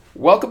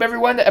Welcome,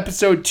 everyone, to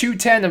episode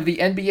 210 of the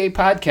NBA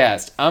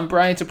podcast. I'm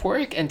Brian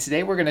Toporek, and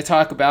today we're going to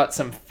talk about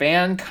some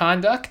fan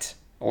conduct,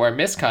 or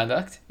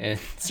misconduct in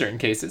certain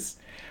cases.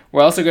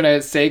 We're also going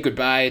to say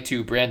goodbye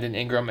to Brandon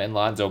Ingram and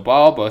Lonzo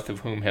Ball, both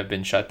of whom have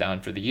been shut down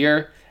for the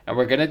year. And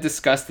we're going to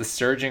discuss the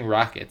surging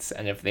Rockets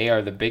and if they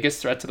are the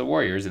biggest threat to the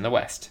Warriors in the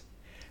West.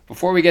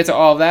 Before we get to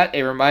all of that,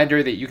 a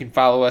reminder that you can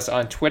follow us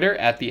on Twitter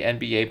at the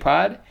NBA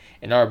Pod.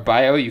 In our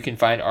bio, you can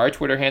find our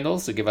Twitter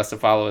handles, so give us a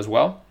follow as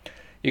well.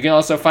 You can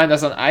also find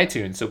us on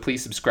iTunes, so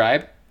please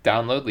subscribe,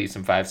 download, leave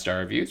some 5-star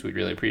reviews. We'd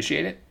really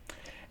appreciate it.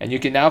 And you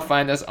can now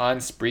find us on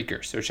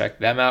Spreaker, so check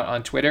them out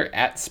on Twitter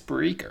at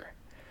Spreaker.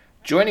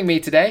 Joining me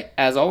today,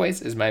 as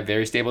always, is my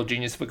very stable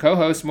genius of a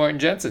co-host, Morten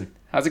Jensen.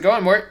 How's it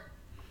going, Mort?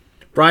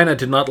 Brian, I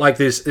did not like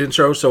this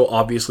intro, so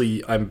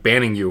obviously I'm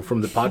banning you from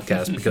the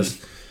podcast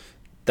because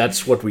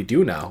that's what we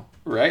do now.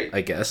 Right.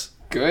 I guess.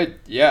 Good,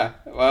 yeah.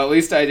 Well, at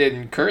least I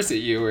didn't curse at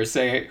you or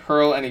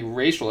hurl any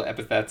racial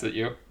epithets at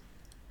you.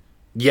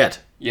 Yet.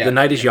 The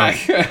night is young.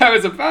 I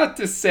was about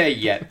to say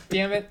yet.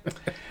 Damn it.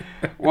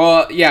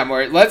 Well, yeah,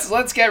 Mort,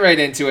 let's get right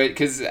into it,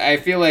 because I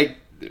feel like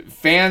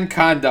fan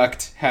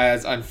conduct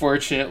has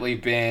unfortunately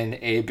been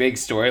a big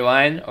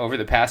storyline over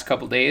the past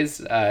couple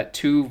days.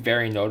 Two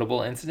very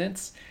notable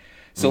incidents.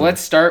 So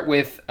let's start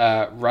with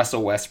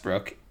Russell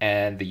Westbrook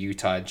and the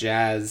Utah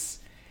Jazz.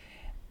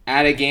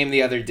 At a game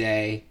the other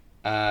day,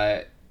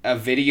 a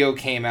video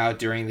came out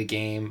during the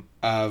game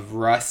of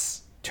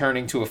Russ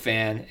turning to a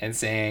fan and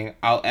saying,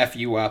 "I'll F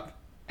you up,"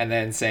 and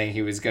then saying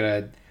he was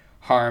going to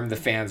harm the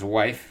fan's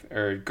wife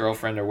or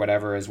girlfriend or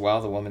whatever as well,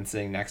 the woman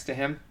sitting next to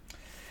him.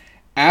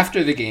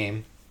 After the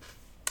game,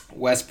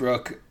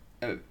 Westbrook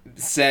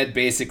said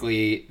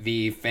basically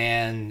the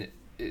fan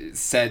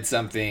said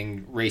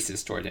something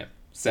racist toward him.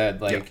 Said,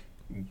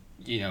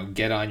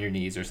 get on your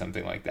knees or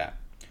something like that.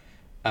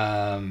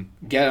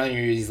 Get on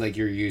your knees like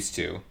you're used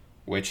to,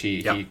 which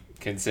he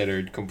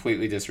considered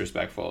completely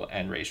disrespectful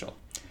and racial.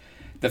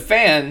 The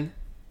fan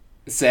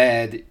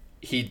said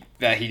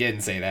that he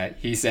didn't say that.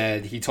 He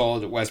said he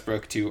told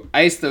Westbrook to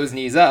ice those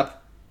knees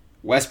up.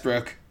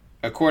 Westbrook,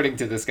 according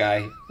to this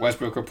guy,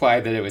 Westbrook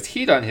replied that it was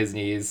heat on his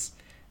knees,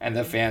 and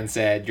the fan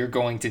said, "You're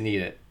going to need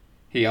it."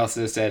 He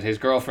also said his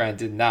girlfriend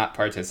did not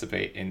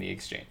participate in the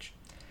exchange.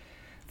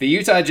 The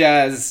Utah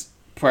Jazz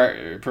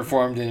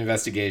performed an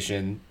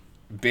investigation,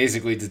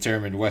 basically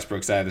determined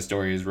Westbrook's side of the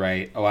story is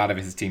right. A lot of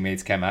his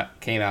teammates came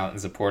out in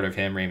support of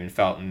him. Raymond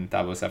Felton,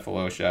 Thabo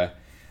Sefolosha,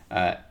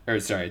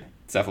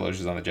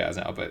 Cephalosha's on the Jazz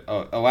now, but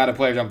a lot of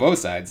players on both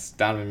sides.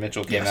 Donovan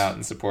Mitchell came out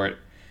in support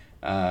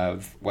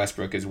of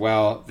Westbrook as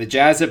well. The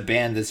Jazz have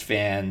banned this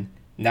fan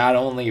not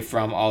only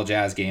from all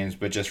Jazz games,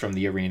 but just from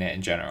the arena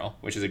in general,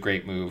 which is a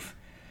great move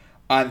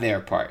on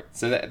their part.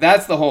 So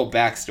that's the whole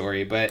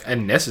backstory. But a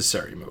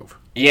necessary move.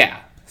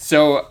 Yeah.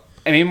 So,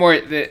 I mean, more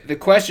the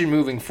question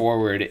moving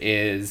forward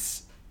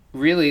is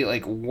really,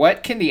 like,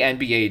 what can the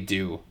NBA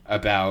do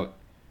about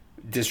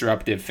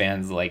disruptive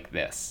fans like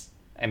this?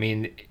 I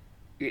mean,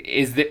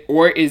 is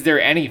there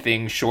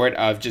anything short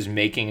of just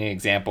making an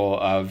example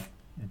of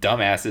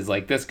dumbasses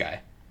like this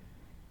guy?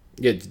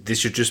 Yeah, this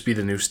should just be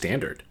the new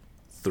standard.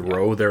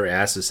 Throw their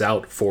asses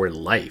out for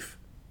life.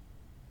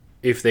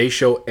 If they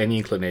show any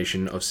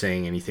inclination of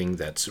saying anything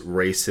that's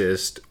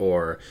racist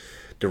or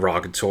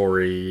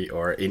derogatory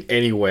or in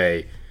any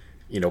way,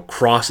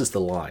 crosses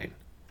the line,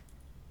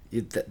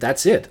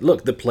 that's it.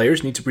 Look, the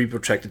players need to be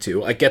protected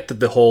too. I get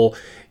that the whole,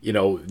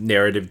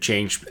 narrative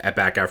changed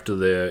back after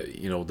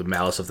the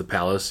Malice of the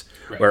Palace,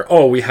 right,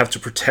 where, we have to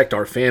protect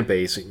our fan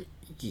base.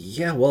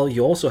 Yeah, well,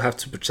 you also have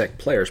to protect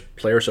players.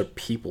 Players are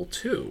people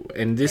too.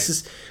 And this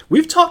is,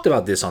 we've talked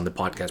about this on the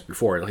podcast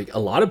before. Like, a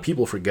lot of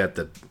people forget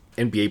that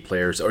NBA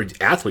players or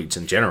athletes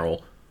in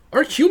general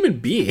are human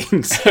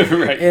beings.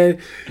 Right. And,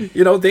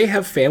 they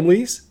have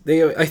families.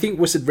 I think,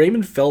 was it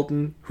Raymond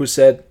Felton who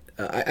said,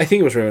 I think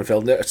it was Raymond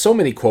Felton. So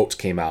many quotes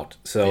came out,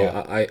 so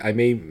yeah. I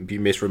may be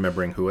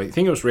misremembering who. I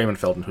think it was Raymond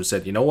Felton who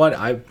said, "You know what?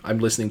 I'm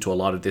listening to a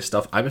lot of this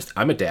stuff.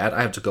 I'm a dad.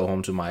 I have to go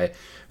home to my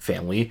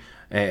family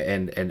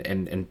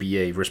and be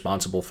a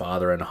responsible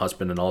father and a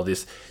husband and all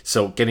this.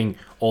 So getting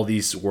all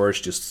these words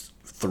just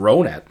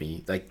thrown at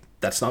me, like,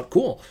 that's not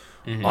cool."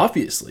 Mm-hmm.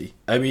 Obviously,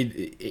 I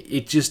mean,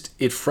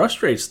 it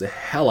frustrates the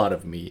hell out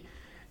of me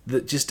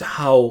that just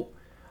how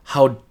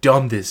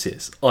dumb this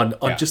is on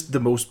just the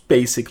most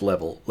basic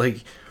level.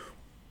 Like,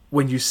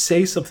 when you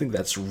say something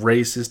that's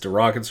racist,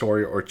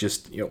 derogatory, or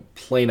just,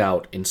 plain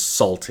out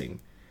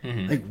insulting,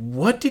 like,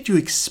 what did you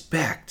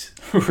expect?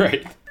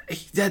 Right.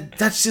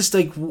 That's just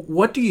like,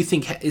 what do you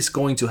think is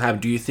going to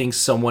happen? Do you think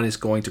someone is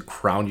going to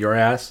crown your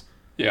ass?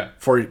 Yeah.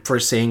 For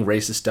saying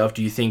racist stuff?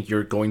 Do you think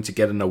you're going to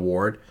get an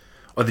award?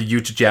 Or the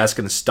Utah Jazz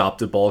going to stop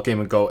the ball game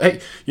and go,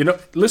 "Hey,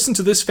 listen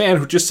to this fan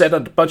who just said a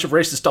bunch of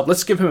racist stuff.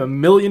 Let's give him $1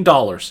 million."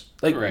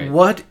 Like, right.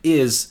 What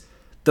is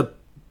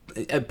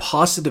a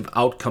positive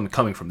outcome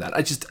coming from that?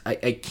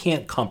 I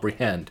can't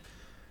comprehend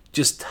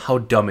just how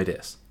dumb it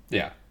is.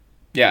 Yeah.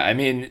 Yeah, I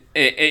mean,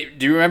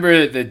 do you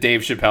remember the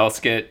Dave Chappelle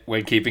skit,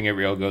 "When Keeping It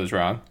Real Goes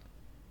Wrong"?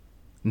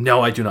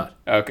 No, I do not.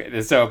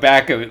 Okay, so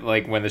back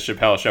like when the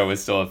Chappelle Show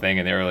was still a thing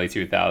in the early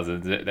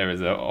 2000s, there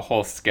was a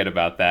whole skit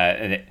about that,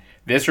 and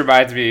this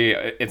reminds me,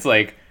 it's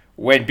like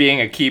when being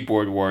a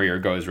keyboard warrior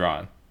goes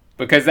wrong,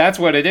 because that's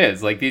what it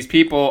is. Like these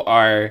people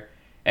are,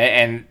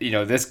 and you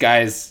know this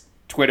guy's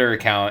Twitter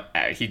account,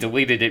 he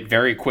deleted it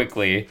very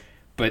quickly,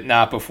 but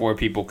not before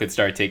people could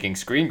start taking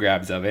screen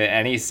grabs of it,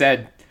 and he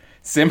said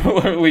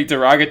similarly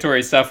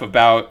derogatory stuff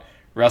about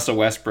Russell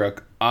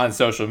Westbrook on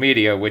social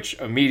media, which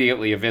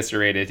immediately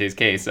eviscerated his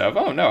case of,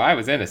 oh no, I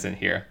was innocent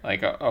here.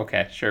 Like,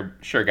 okay,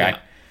 sure guy.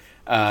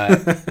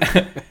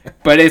 Yeah.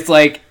 But it's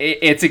like,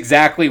 it's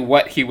exactly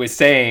what he was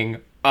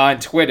saying on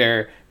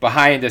Twitter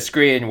behind a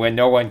screen when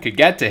no one could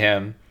get to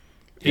him.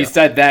 He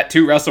said that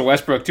to Russell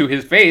Westbrook to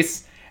his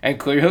face, and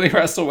clearly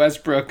Russell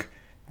Westbrook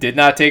did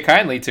not take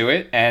kindly to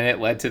it, and it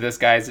led to this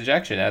guy's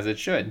ejection, as it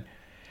should.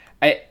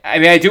 I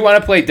mean, I do want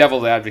to play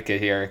devil's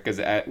advocate here, because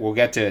we'll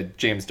get to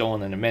James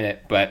Dolan in a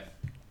minute, but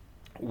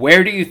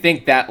where do you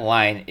think that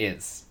line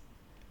is?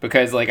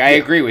 Because, like, I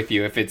agree with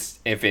you. If it's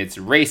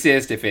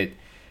racist, if it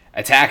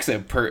attacks a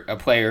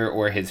player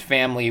or his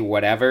family,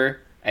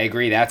 whatever, I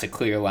agree that's a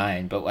clear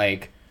line. But,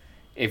 like,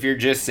 if you're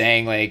just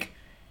saying, like,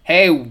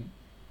 hey,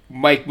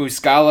 Mike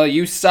Muscala,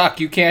 you suck.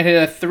 You can't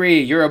hit a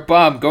three. You're a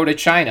bum. Go to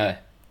China.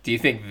 Do you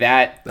think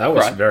that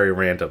was very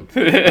random?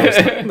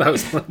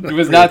 That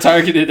was not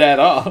targeted at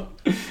all.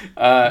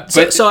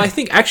 So I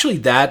think actually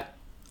that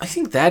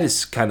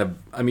is kind of.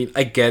 I mean,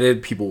 I get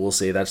it. People will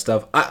say that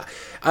stuff.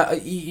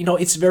 You know,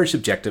 it's very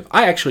subjective.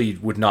 I actually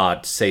would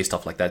not say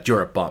stuff like that.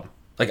 You're a bum.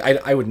 Like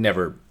I would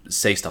never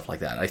say stuff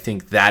like that. I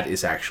think that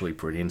is actually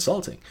pretty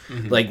insulting.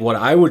 Mm-hmm. Like what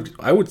I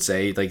would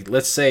say, like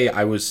let's say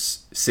I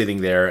was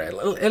sitting there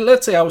and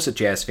let's say I was a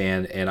Jazz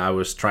fan and I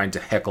was trying to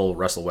heckle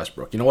Russell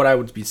Westbrook. You know what I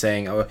would be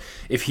saying?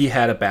 If he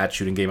had a bad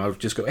shooting game, I would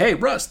just go, "Hey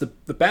Russ, the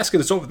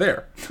basket is over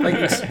there. Like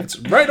it's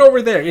right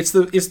over there. It's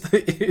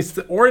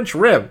the orange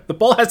rim. The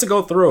ball has to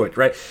go through it,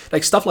 right?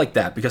 Like stuff like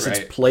that because it's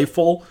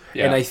playful.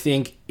 Yeah. And I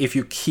think if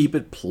you keep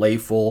it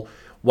playful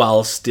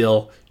while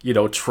still, you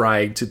know,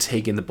 trying to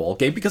take in the ball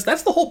game, because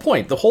that's the whole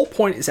point. The whole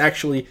point is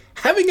actually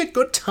having a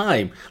good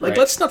time. Like,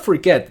 let's not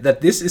forget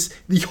that this is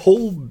the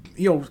whole,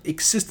 you know,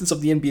 existence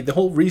of the NBA, the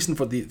whole reason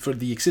for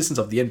the existence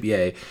of the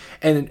NBA,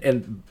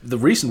 and the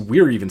reason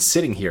we're even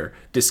sitting here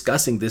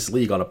discussing this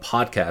league on a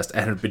podcast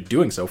and have been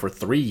doing so for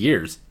 3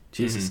 years.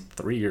 Jesus,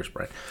 3 years,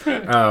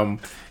 Brian.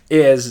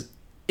 Is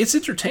it's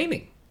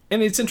entertaining.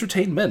 And it's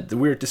entertainment.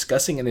 We're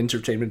discussing an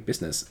entertainment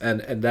business,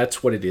 and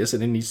that's what it is,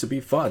 and it needs to be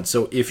fun.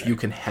 So if you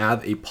can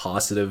have a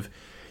positive,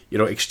 you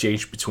know,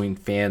 exchange between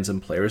fans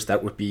and players,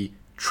 that would be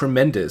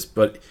tremendous.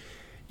 But,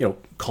 you know,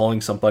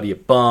 calling somebody a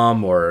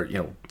bum or, you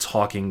know,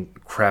 talking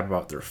crap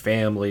about their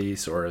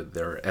families or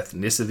their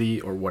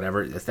ethnicity or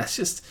whatever, that's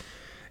just,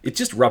 it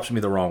just rubs me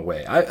the wrong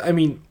way. I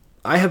mean,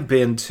 I have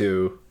been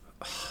to,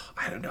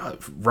 I don't know,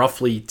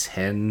 roughly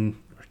 10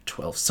 or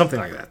 12, something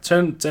like that,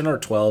 10 or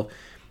 12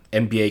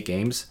 NBA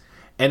games,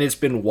 and it's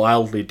been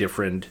wildly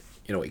different,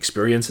 you know,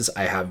 experiences.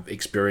 I have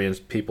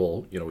experienced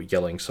people, you know,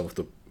 yelling some of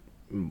the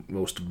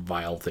most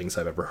vile things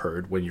I've ever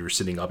heard when you're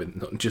sitting up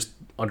in just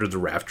under the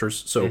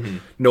rafters. So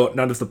none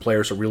of the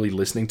players are really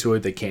listening to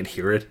it. They can't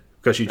hear it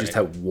because you just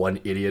have one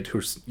idiot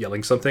who's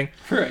yelling something.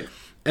 Right.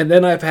 And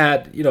then I've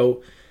had, you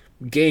know,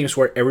 games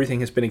where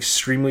everything has been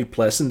extremely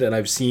pleasant, and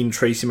I've seen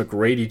Tracy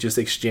McGrady just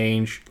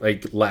exchange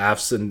like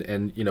laughs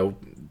and you know,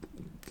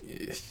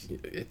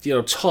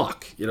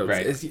 talk, you know,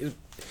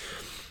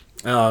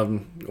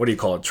 what do you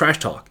call it? Trash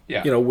talk.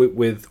 Yeah. You know,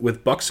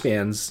 with Bucks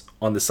fans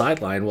on the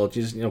sideline, well,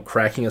 just, you know,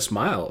 cracking a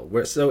smile.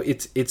 So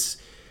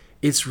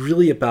it's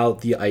really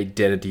about the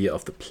identity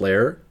of the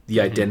player,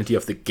 the identity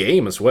of the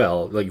game as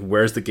well. Like,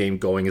 where's the game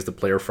going? Is the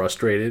player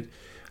frustrated?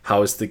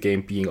 How is the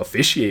game being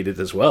officiated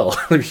as well?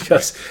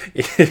 Because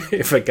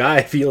if a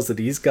guy feels that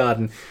he's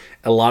gotten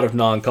a lot of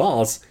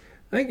non-calls,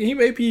 I think he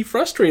may be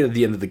frustrated at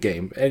the end of the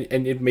game, and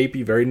it may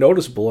be very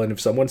noticeable. And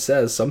if someone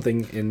says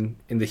something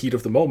in the heat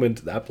of the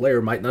moment, that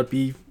player might not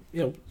be,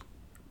 you know,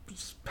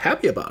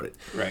 happy about it.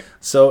 Right.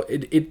 So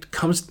it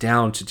comes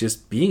down to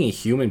just being a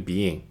human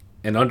being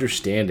and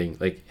understanding,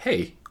 like,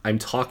 hey, I'm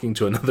talking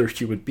to another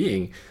human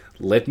being.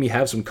 Let me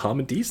have some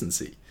common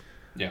decency.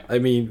 Yeah. I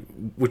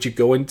mean, would you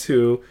go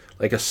into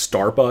like a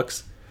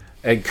Starbucks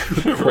and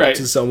go up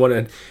to someone,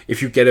 and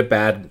if you get a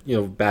bad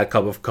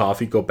cup of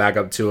coffee, go back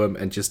up to him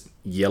and just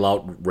yell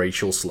out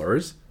racial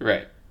slurs?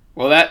 Right.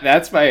 Well,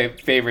 that's my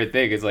favorite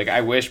thing, is like,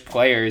 I wish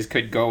players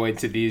could go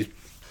into these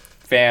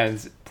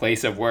fans'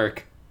 place of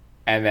work,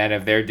 and then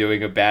if they're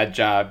doing a bad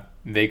job,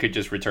 they could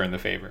just return the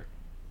favor.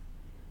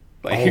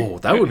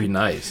 Like, that would be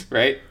nice.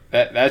 Right?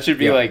 That should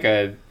be like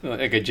a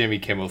Jimmy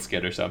Kimmel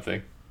skit or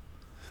something.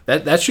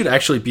 That should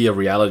actually be a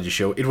reality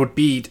show. It would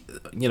be,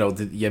 you know,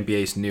 the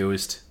NBA's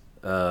newest,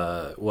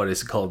 what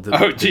is it called? The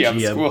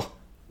GM School.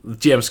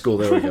 GM School,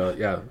 there we go.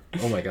 Yeah.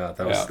 Oh my God,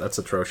 that's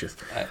atrocious.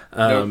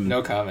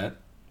 No comment.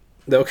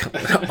 No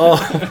comment.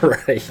 Oh,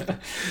 right.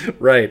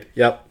 Right.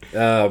 Yep.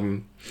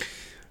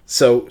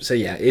 So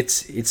yeah,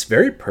 it's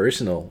very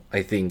personal,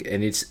 I think,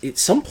 and it's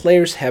some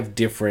players have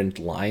different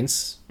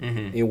lines,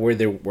 where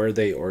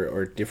they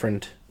or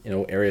different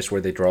areas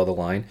where they draw the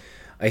line.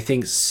 I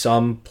think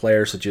some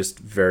players are just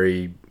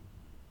very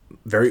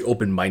very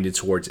open minded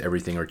towards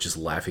everything, or just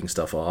laughing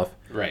stuff off.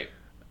 Right.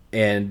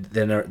 And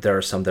then there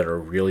are some that are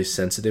really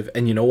sensitive.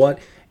 And you know what?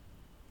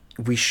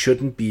 We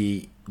shouldn't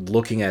be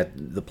looking at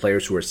the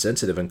players who are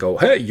sensitive and go,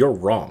 "Hey, you're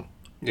wrong."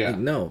 Yeah. Like,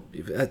 no,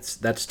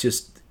 that's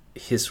just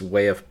his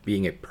way of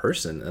being a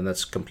person, and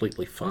that's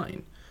completely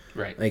fine.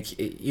 Right. Like,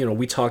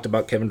 we talked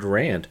about Kevin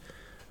Durant.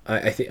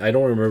 I think I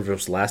don't remember if it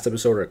was last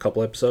episode or a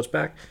couple episodes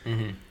back,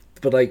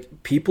 but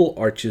like people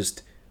are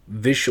just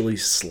visually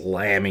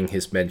slamming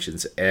his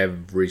mentions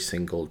every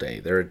single day.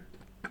 They're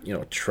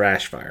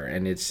trash fire,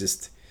 and it's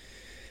just.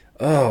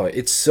 Oh,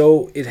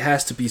 it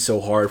has to be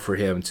so hard for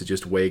him to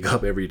just wake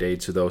up every day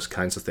to those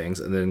kinds of things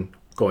and then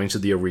going to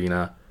the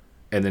arena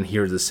and then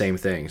hear the same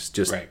things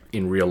just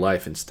in real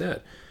life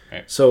instead.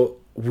 Right. So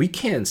we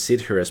can't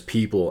sit here as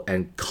people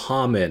and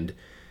comment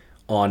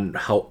on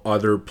how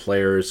other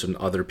players and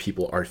other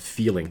people are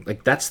feeling.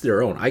 Like, that's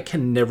their own. I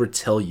can never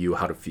tell you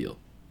how to feel.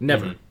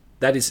 Never.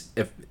 That is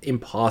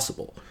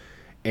impossible.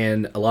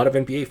 And a lot of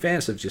NBA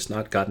fans have just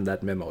not gotten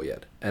that memo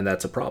yet. And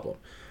that's a problem.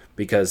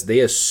 Because they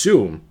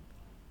assume,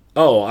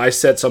 oh, I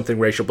said something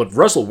racial, but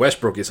Russell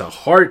Westbrook is a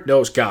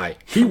hard-nosed guy.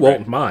 He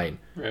won't mind.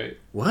 Right.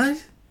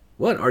 What?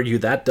 What? Are you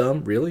that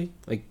dumb? Really?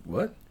 Like,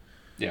 what?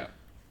 Yeah.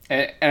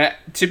 And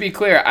to be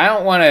clear, I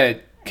don't want to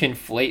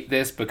conflate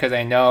this, because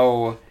I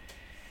know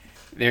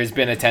there's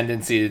been a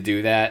tendency to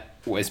do that,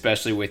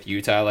 especially with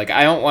Utah. Like,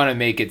 I don't want to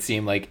make it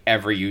seem like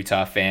every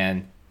Utah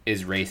fan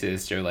is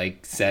racist or,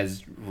 like,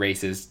 says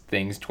racist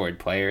things toward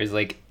players.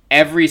 Like,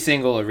 every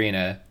single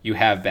arena, you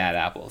have bad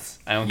apples.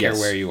 I don't care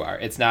where you are.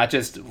 It's not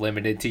just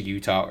limited to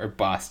Utah or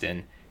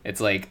Boston. It's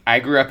like, I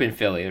grew up in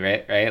Philly,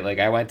 right? Like,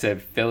 I went to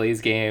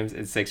Phillies games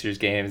and Sixers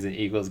games and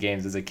Eagles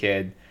games as a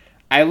kid.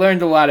 I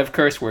learned a lot of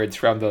curse words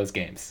from those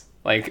games.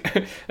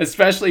 Like,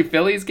 especially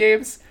Phillies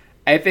games.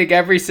 I think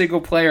every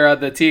single player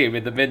on the team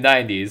in the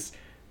mid-90s,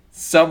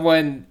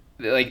 someone,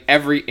 like,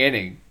 every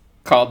inning,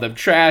 called them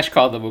trash,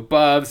 called them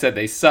above, said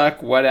they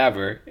suck,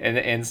 whatever,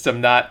 and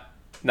some not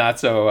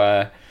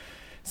so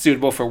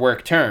suitable for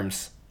work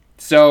terms.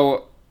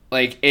 So,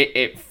 like,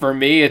 it for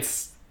me,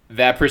 it's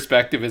that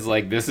perspective is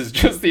like, this is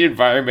just the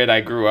environment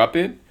I grew up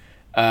in.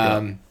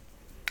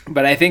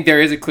 But I think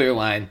there is a clear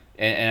line,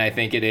 and I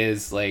think it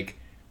is, like,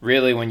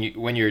 really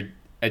when you're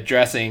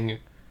addressing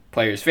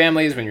players'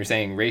 families, when you're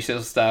saying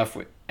racial stuff,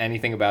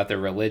 anything about their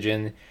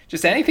religion,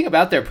 just anything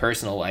about their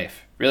personal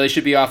life really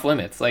should be off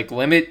limits. Like,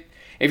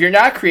 if you're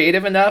not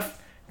creative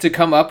enough to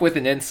come up with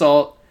an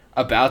insult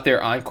about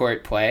their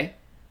on-court play,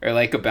 or,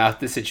 like,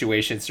 about the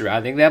situation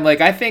surrounding them.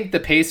 Like, I think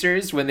the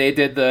Pacers, when they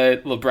did the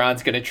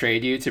LeBron's gonna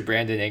trade you to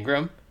Brandon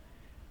Ingram,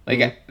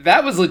 like,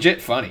 that was legit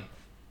funny.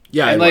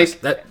 Yeah, and, like,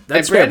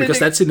 that's fair, because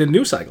that's in the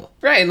news cycle.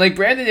 Right, and, like,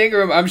 Brandon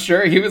Ingram, I'm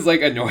sure he was,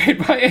 like,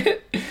 annoyed by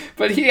it,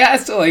 but he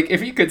has to, like, if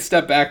he could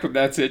step back from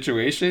that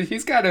situation,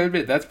 he's got to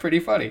admit, that's pretty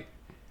funny.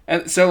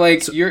 And so,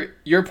 like,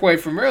 your point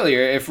from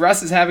earlier, if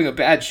Russ is having a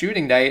bad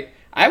shooting night,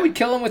 I would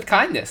kill him with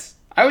kindness.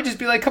 I would just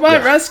be like, come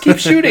on, Russ, keep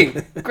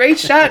shooting. Great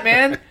shot,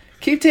 man.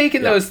 Keep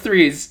taking those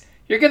threes.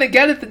 You're going to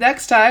get it the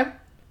next time.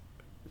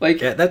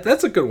 Like, yeah,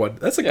 that's a good one.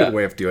 That's a good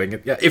way of doing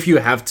it. Yeah, if you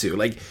have to.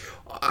 Like,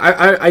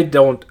 I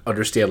don't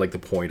understand, like, the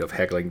point of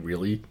heckling,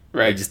 really.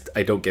 Right.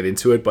 I don't get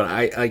into it, but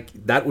I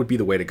that would be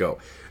the way to go.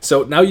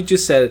 So now you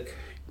just said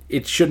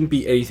it shouldn't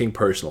be anything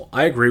personal.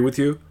 I agree with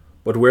you,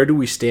 but where do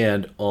we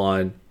stand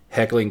on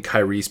heckling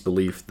Kyrie's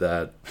belief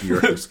that the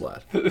earth is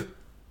flat?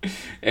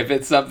 If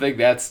it's something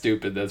that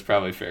stupid, that's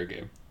probably fair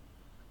game.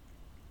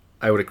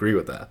 I would agree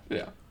with that.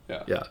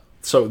 Yeah.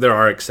 So there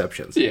are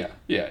exceptions. Yeah.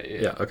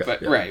 Okay.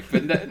 But right,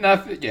 but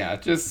nothing. Yeah,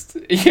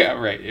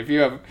 right. If you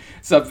have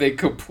something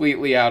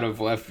completely out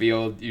of left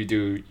field, you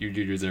do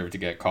deserve to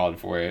get called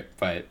for it.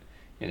 But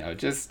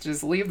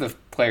just leave the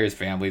players'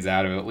 families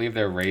out of it. Leave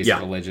their race,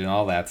 religion,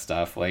 all that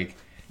stuff. Like,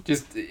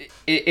 just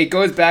it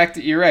goes back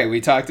to, you're right. We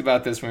talked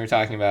about this when we were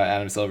talking about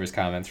Adam Silver's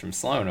comments from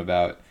Sloan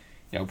about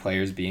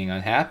players being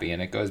unhappy,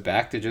 and it goes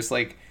back to just,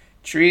 like,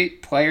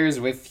 treat players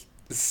with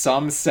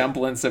some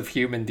semblance of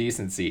human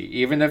decency,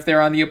 even if they're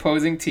on the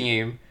opposing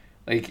team.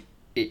 Like,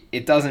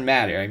 it doesn't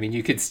matter. I mean,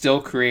 you could still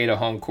create a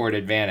home court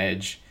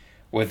advantage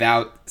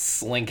without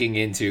slinking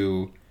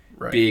into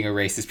being a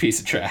racist piece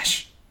of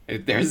trash.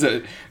 There's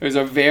a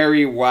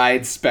very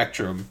wide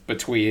spectrum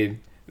between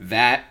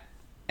that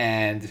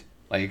and,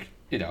 like,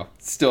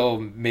 still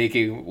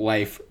making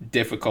life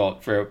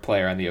difficult for a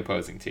player on the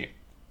opposing team.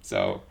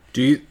 So,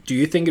 do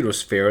you think it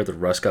was fair that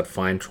Russ got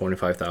fined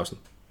 $25,000?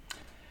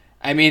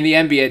 I mean, the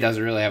NBA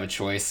doesn't really have a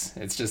choice.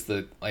 It's just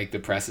the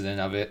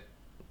precedent of it.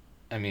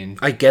 I mean,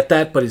 I get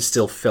that, but it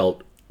still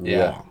felt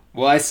wrong.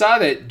 Well, I saw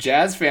that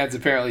Jazz fans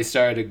apparently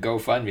started a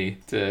GoFundMe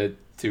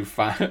to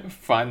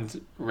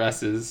fund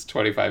Russ's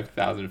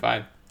 $25,000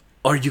 fine.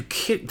 Are you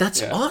kidding?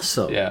 That's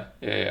awesome.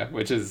 Yeah.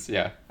 Which is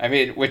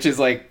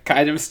like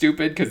kind of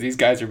stupid because these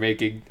guys are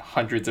making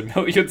hundreds of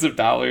millions of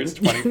dollars.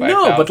 25,000.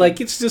 No, but like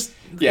it's just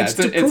it's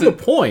to prove a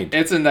point.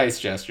 It's a nice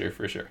gesture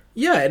for sure.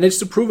 Yeah, and it's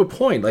to prove a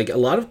point. Like a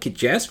lot of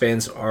Jazz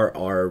fans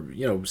are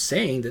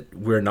saying that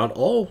we're not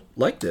all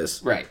like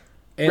this. Right.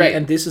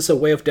 And this is a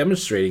way of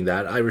demonstrating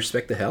that. I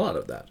respect the hell out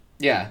of that.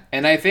 Yeah,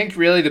 and I think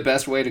really the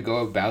best way to go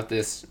about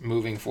this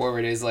moving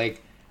forward is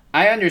like,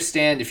 I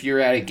understand if you're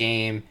at a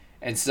game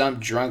and some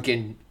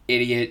drunken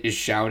idiot is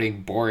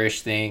shouting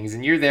boorish things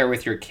and you're there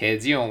with your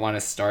kids, you don't want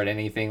to start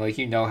anything. Like,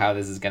 you know how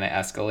this is going to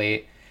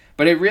escalate.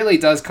 But it really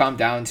does come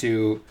down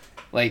to,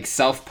 like,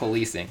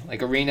 self-policing.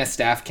 Like, arena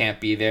staff can't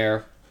be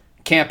there,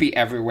 can't be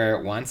everywhere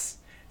at once.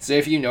 So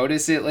if you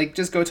notice it, like,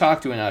 just go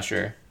talk to an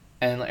usher.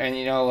 And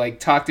like,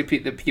 talk to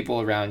the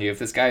people around you. If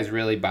this guy's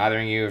really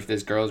bothering you, if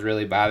this girl's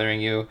really bothering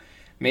you,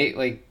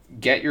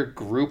 get your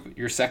group,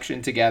 your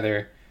section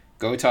together.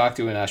 Go talk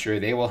to an usher.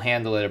 They will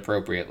handle it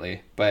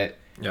appropriately. But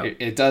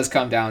it does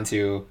come down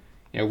to,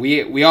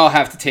 we all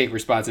have to take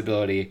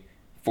responsibility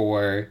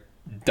for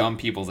dumb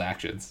people's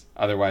actions.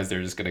 Otherwise,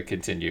 they're just going to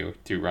continue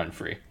to run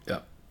free. Yeah.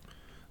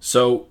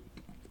 So,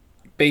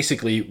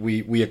 basically,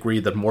 we agree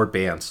that more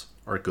bans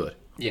are good.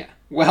 Yeah.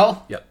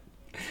 Well. Yeah.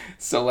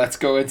 So let's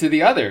go into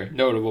the other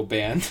notable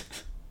ban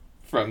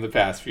from the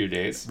past few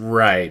days.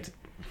 Right.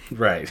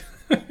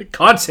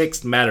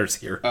 Context matters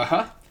here.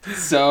 Uh-huh.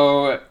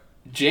 So,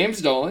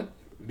 James Dolan,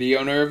 the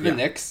owner of the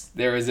Knicks,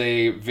 there was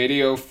a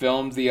video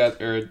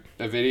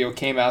a video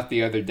came out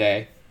the other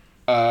day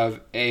of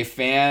a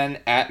fan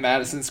at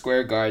Madison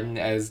Square Garden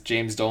as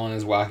James Dolan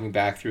is walking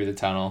back through the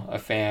tunnel. A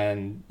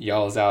fan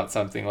yells out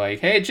something like,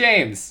 "Hey,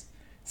 James,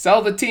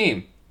 sell the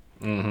team."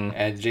 Mm-hmm.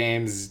 And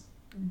James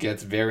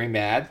gets very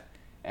mad.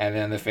 And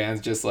then the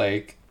fan's just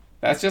like,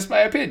 "That's just my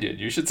opinion.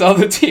 You should sell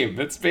the team."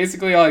 That's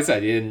basically all he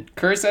said. He didn't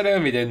curse at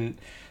him. He didn't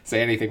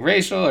say anything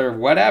racial or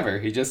whatever.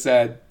 He just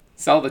said,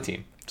 "Sell the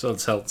team." So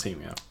sell the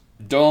team, yeah.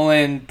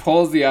 Dolan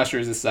pulls the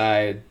ushers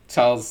aside,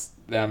 tells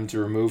them to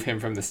remove him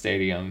from the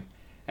stadium.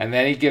 And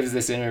then he gives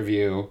this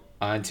interview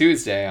on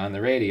Tuesday on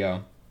the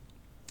radio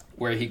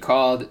where he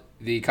called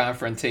the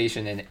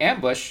confrontation an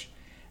ambush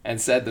and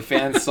said the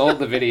fans sold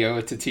the video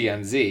to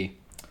TMZ.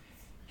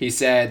 He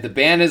said the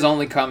ban is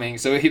only coming...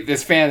 So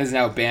this fan is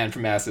now banned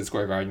from Madison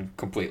Square Garden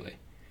completely.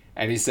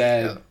 And he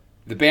said,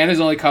 the ban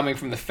is only coming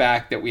from the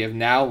fact that we have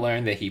now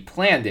learned that he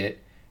planned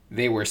it.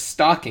 They were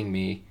stalking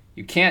me.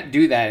 You can't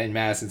do that in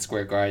Madison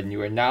Square Garden.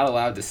 You are not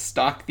allowed to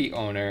stalk the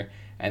owner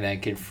and then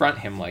confront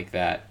him like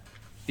that.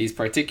 These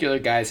particular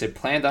guys had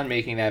planned on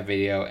making that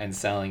video and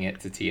selling it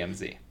to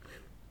TMZ.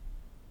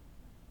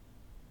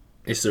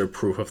 Is there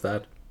proof of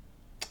that?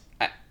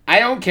 I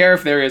don't care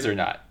if there is or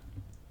not.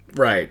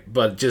 Right,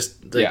 but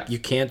just you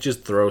can't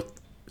just throw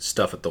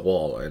stuff at the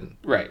wall and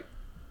right.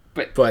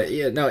 But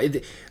yeah, no.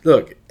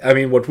 Look, I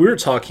mean, what we were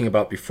talking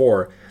about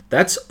before,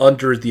 that's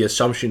under the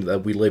assumption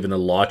that we live in a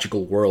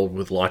logical world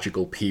with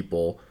logical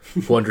people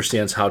who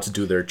understands how to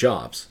do their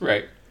jobs.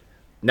 Right.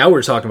 Now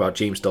we're talking about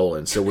James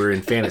Dolan, so we're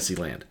in fantasy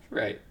land.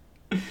 Right.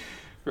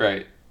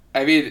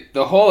 I mean,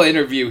 the whole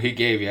interview he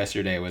gave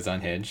yesterday was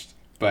unhinged,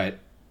 but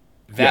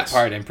that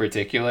part in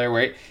particular,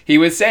 where he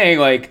was saying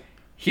like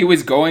he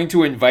was going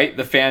to invite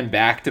the fan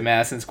back to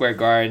Madison Square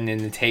Garden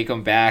and take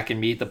him back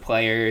and meet the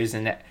players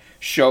and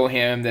show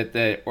him that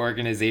the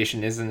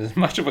organization isn't as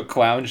much of a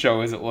clown show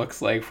as it looks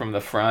like from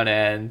the front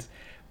end.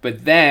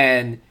 But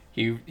then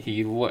he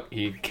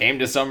came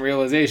to some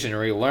realization,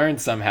 or he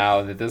learned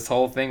somehow that this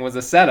whole thing was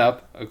a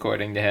setup,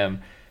 according to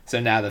him. So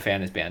now the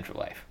fan is banned for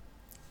life.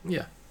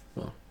 Yeah.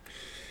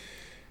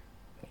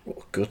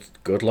 Well,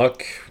 good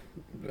luck.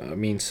 I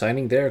mean,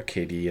 signing there,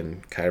 KD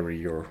and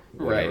Kyrie or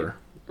whatever.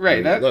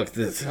 Right. I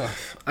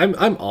mean,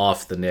 I'm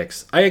off the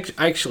Knicks. I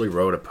actually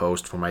wrote a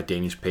post for my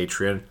Danish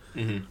Patreon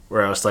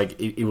where I was like,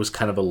 it was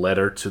kind of a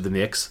letter to the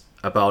Knicks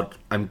about,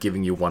 I'm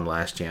giving you one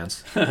last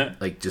chance.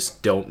 Like,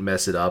 just don't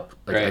mess it up.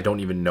 Like, I don't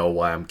even know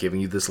why I'm giving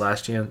you this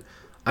last chance.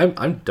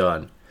 I'm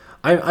done.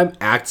 I'm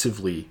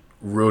actively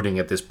rooting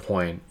at this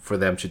point for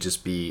them to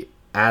just be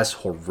as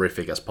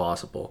horrific as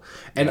possible.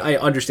 And I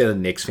understand the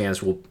Knicks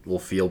fans will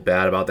feel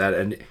bad about that.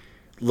 And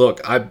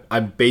look,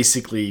 I'm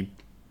basically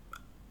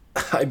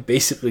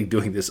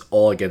doing this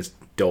all against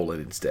Dolan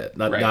instead,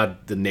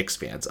 not the Knicks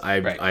fans.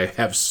 I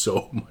have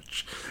so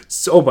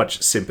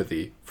much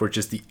sympathy for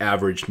just the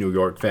average New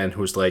York fan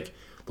who's like,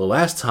 the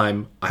last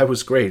time I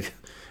was great,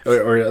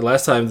 or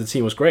last time the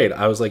team was great,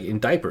 I was like in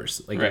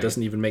diapers. Like it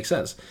doesn't even make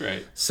sense.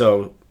 Right.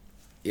 So,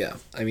 yeah,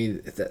 I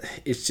mean,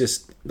 it's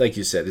just like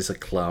you said, it's a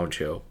clown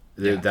show.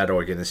 Yeah. That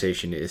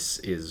organization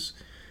is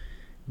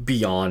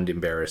beyond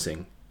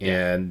embarrassing,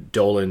 and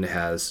Dolan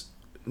has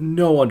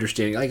no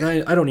understanding. Like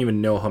I don't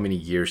even know how many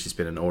years he's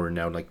been an owner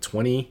now, like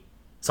 20,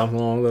 something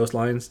along those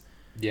lines.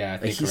 Yeah, I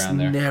think he's around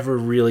there. Never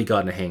really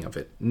gotten a hang of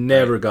it.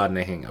 Gotten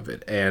a hang of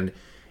it. And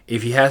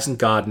if he hasn't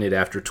gotten it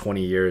after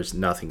 20 years,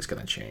 nothing's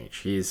gonna change.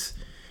 He's,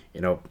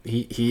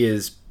 he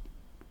is.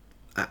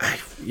 I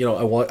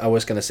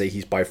was gonna say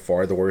he's by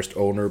far the worst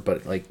owner,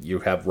 but like you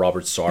have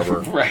Robert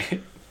Sarver,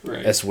 right?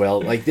 as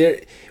well. Like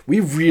we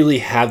really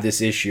have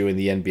this issue in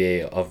the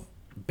NBA of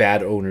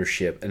bad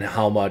ownership and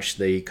how much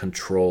they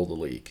control the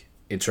league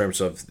in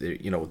terms of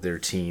their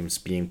teams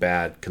being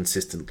bad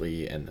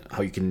consistently and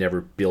how you can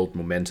never build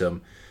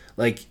momentum.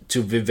 Like,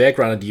 to Vivek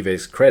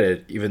Ranadive's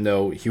credit, even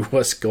though he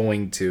was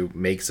going to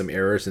make some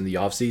errors in the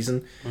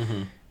offseason,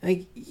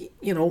 like,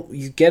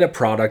 you get a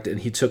product, and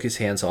he took his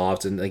hands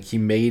off, and like he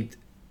made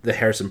the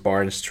Harrison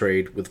Barnes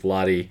trade with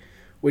Vladi,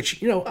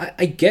 which,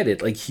 I get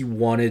it. Like,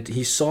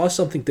 he saw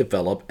something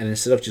develop, and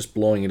instead of just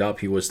blowing it up,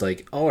 he was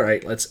like, all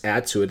right, let's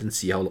add to it and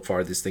see how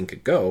far this thing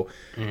could go,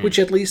 which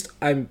at least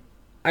I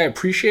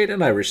appreciate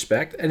and I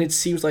respect, and it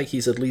seems like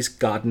he's at least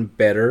gotten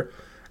better.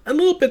 A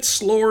little bit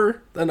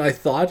slower than I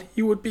thought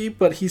he would be,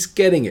 but he's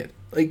getting it,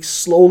 like,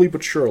 slowly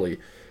but surely.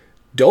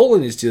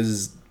 Dolan is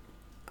just,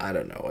 I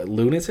don't know, a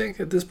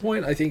lunatic at this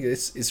point. I think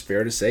it's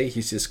fair to say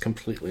he's just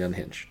completely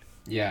unhinged.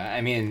 Yeah,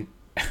 I mean,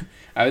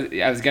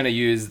 I was going to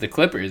use the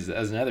Clippers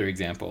as another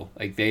example.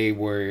 Like, they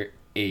were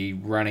a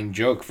running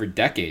joke for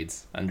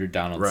decades under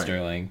Donald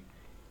Sterling.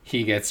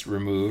 He gets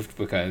removed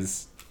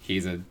because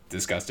he's a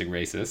disgusting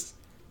racist.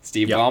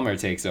 Steve Ballmer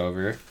takes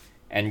over,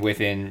 and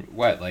within,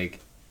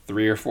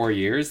 3 or 4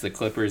 years, the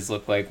Clippers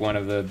look like one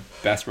of the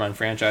best-run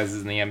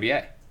franchises in the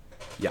NBA.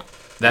 Yeah,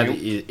 that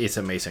is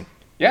amazing.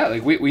 Yeah,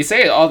 like we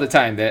say it all the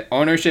time, that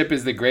ownership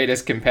is the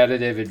greatest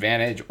competitive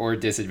advantage or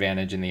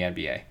disadvantage in the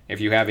NBA. If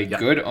you have a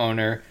good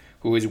owner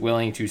who is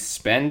willing to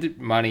spend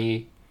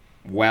money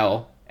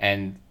well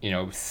and,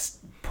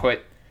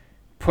 put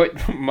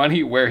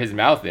money where his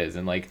mouth is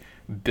and, like,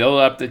 build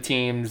up the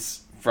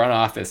team's front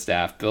office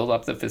staff, build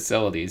up the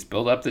facilities,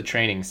 build up the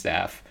training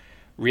staff,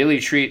 really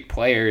treat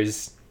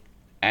players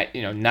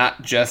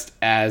not just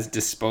as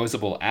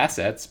disposable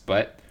assets,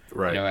 but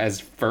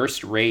as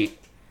first rate.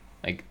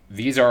 Like,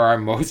 these are our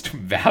most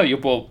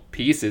valuable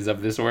pieces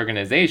of this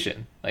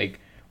organization.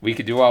 Like, we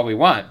could do all we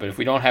want, but if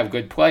we don't have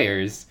good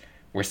players,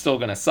 we're still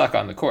going to suck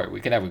on the court.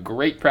 We can have a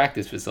great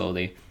practice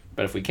facility,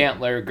 but if we can't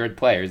learn good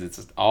players,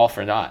 it's all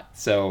for naught.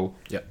 So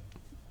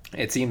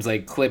it seems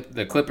like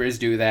the Clippers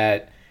do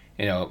that.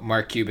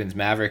 Mark Cuban's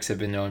Mavericks have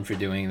been known for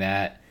doing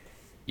that.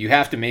 You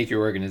have to make your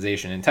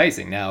organization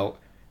enticing. Now,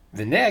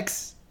 the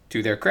Knicks,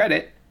 to their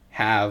credit,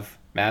 have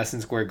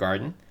Madison Square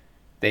Garden.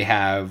 They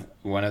have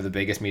one of the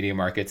biggest media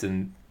markets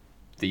in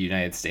the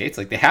United States.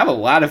 Like, they have a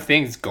lot of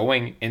things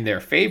going in their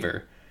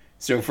favor.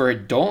 So for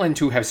Dolan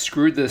to have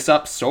screwed this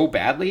up so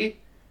badly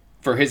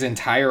for his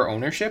entire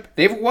ownership,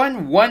 they've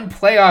won one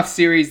playoff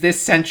series this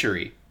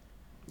century.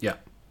 Yeah.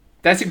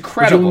 That's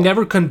incredible. But you'll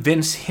never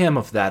convince him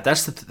of that.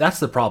 That's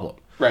the problem.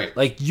 Right.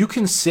 Like, you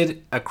can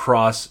sit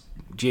across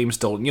James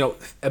Dolan,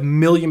 a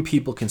million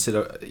people can sit,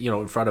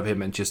 in front of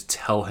him and just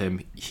tell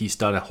him he's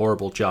done a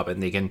horrible job,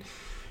 and they can,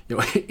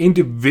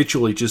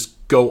 individually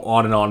just go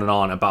on and on and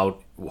on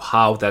about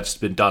how that's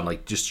been done,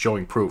 like just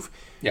showing proof.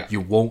 Yeah. You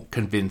won't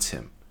convince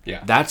him.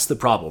 Yeah. That's the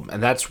problem.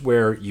 And that's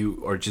where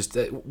you are just,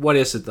 what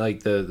is it,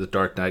 like the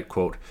Dark Knight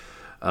quote?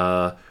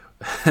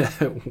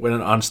 When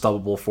an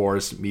unstoppable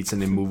force meets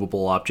an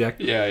immovable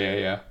object.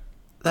 Yeah.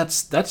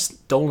 That's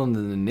Dolan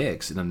and the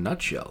Knicks in a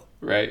nutshell.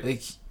 Right.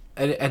 Like,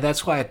 and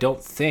that's why I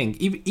don't think,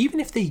 even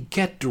if they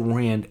get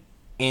Durant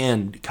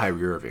and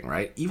Kyrie Irving,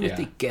 right? Even if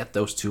they get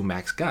those two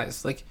max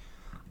guys, like,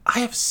 I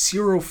have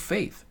zero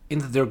faith in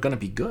that they're going to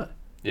be good.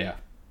 Yeah.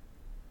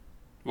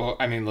 Well,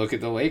 I mean, look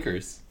at the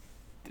Lakers.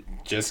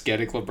 Just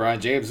getting LeBron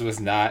James was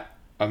not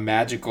a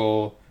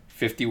magical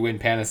 50-win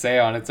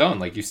panacea on its own.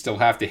 Like, you still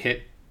have to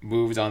hit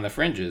moves on the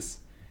fringes.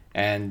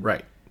 And,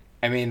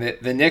 I mean,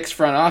 the Knicks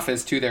front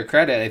office, to their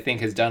credit, I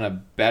think has done a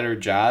better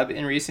job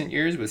in recent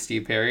years with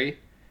Steve Perry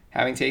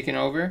having taken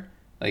over.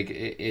 Like,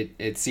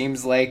 it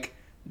seems like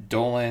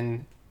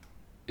Dolan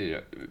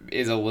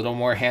is a little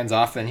more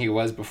hands-off than he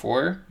was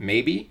before,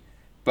 maybe.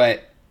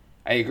 But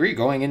I agree,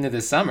 going into the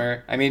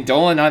summer, I mean,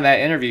 Dolan on that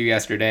interview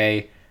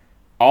yesterday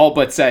all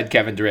but said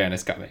Kevin Durant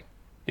is coming.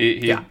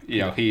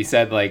 He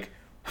said, like,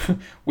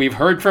 we've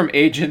heard from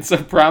agents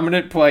of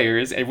prominent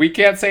players, and we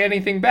can't say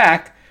anything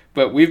back,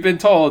 but we've been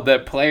told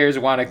that players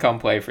want to come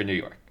play for New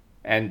York.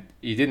 And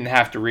you didn't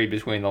have to read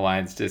between the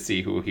lines to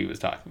see who he was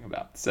talking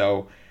about.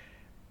 So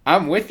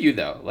I'm with you,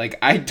 though. Like,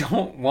 I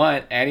don't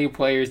want any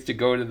players to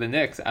go to the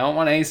Knicks. I don't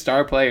want any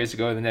star players to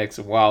go to the Knicks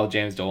while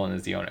James Dolan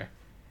is the owner.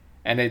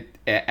 And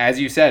as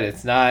you said,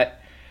 it's not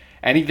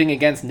anything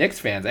against Knicks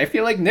fans. I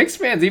feel like Knicks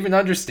fans even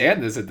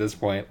understand this at this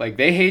point. Like,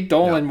 they hate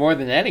Dolan more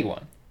than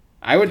anyone.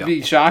 I would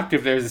be shocked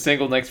if there's a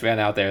single Knicks fan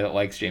out there that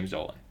likes James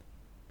Dolan.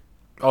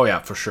 Oh, yeah,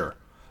 for sure.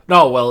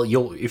 No, well,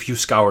 if you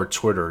scour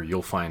Twitter,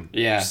 you'll find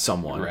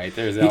someone. Right,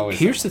 there's always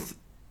here's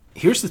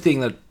the thing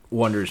that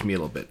wonders me a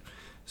little bit.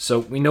 So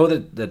we know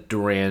that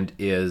Durant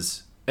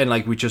is, and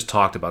like we just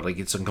talked about, like,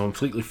 it's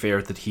completely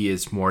fair that he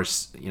is more,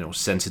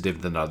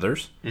 sensitive than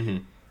others.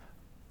 Mm-hmm.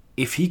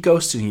 If he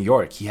goes to New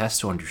York, he has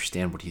to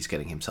understand what he's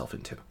getting himself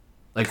into,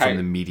 like from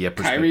the media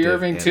perspective. Kyrie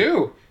Irving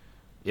too.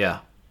 Yeah.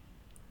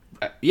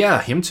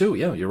 Yeah, him too.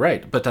 Yeah, you're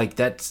right. But like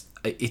that's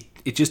it.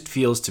 It just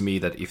feels to me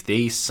that if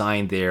they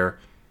sign there,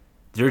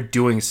 they're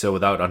doing so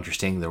without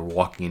understanding they're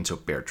walking into a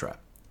bear trap.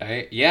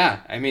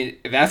 I mean,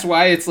 that's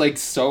why it's like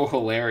so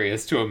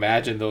hilarious to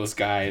imagine those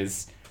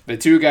guys, the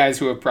two guys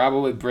who have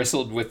probably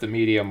bristled with the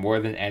media more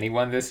than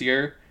anyone this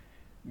year,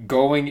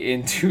 going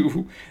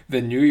into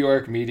the New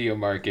York media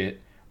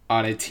market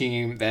on a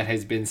team that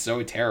has been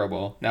so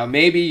terrible. Now,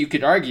 maybe you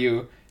could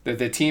argue that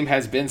the team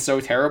has been so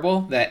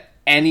terrible that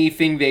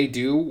anything they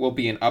do will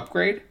be an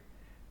upgrade,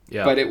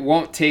 but it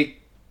won't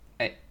take,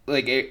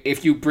 like,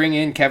 if you bring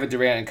in Kevin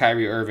Durant and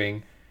Kyrie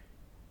Irving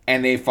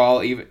and they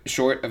fall even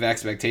short of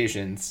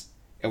expectations,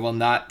 it will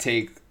not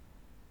take,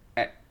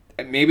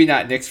 maybe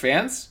not Knicks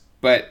fans,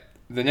 but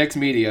the Knicks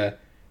media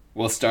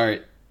will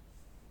start,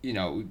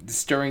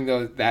 stirring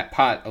that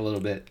pot a little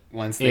bit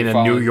once they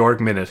fall. In a New York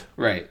minute.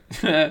 Right.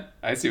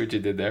 I see what you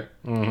did there.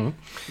 Mm-hmm.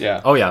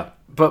 Yeah. Oh, yeah.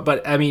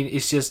 But I mean,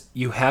 it's just,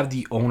 you have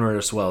the owner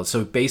as well.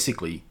 So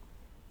basically,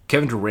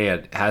 Kevin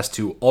Durant has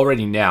to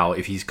already now,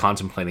 if he's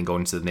contemplating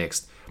going to the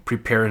Knicks,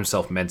 prepare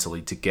himself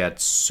mentally to get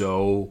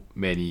so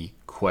many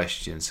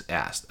questions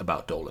asked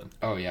about Dolan.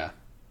 Oh, yeah.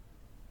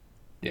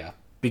 Yeah.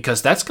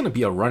 Because that's going to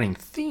be a running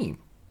theme.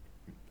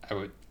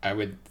 I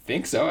would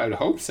think so. I would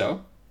hope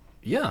so.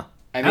 Yeah,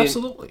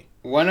 absolutely.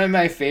 One of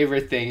my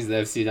favorite things that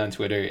I've seen on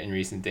Twitter in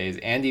recent days,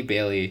 Andy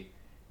Bailey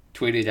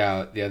tweeted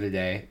out the other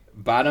day,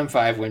 bottom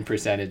 5 win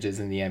percentages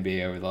in the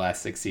NBA over the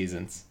last 6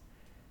 seasons.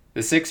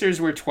 The Sixers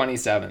were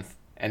 27th,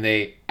 and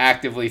they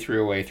actively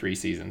threw away 3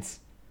 seasons.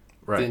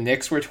 Right. The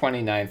Knicks were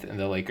 29th, and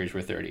the Lakers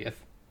were 30th.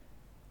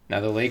 Now,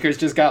 the Lakers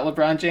just got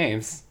LeBron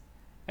James,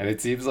 and it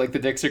seems like the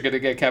Knicks are going to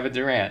get Kevin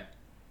Durant.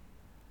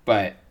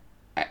 But,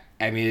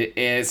 I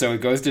mean, so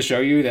it goes to show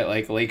you that,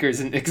 like, Lakers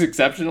and Knicks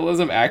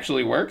exceptionalism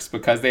actually works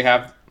because they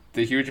have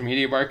the huge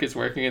media markets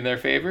working in their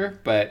favor.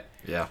 But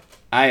yeah,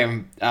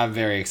 I'm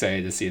very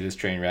excited to see this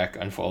train wreck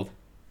unfold.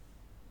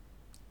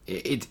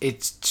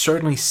 It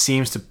certainly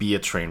seems to be a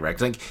train wreck.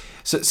 Like,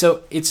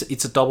 so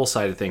it's a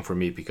double-sided thing for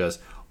me, because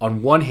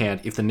on one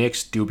hand, if the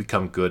Knicks do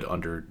become good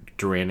under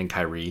Durant and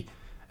Kyrie,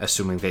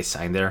 assuming they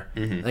sign there,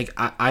 like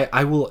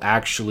I will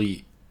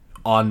actually,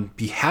 on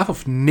behalf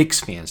of Knicks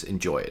fans,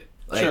 enjoy it.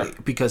 Like, sure.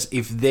 Because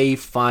if they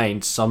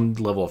find some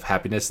level of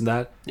happiness in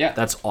that,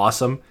 that's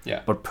awesome.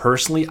 Yeah. But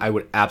personally, I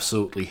would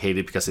absolutely hate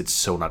it because it's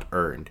so not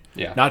earned.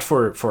 Yeah. Not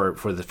for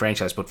the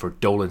franchise, but for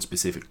Dolan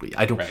specifically.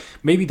 I don't. Right.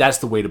 Maybe that's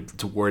the way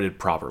to word it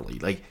properly.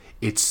 Like,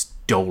 it's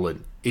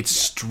Dolan. It's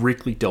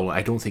strictly Dolan.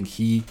 I don't think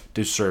he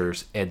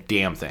deserves a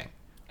damn thing.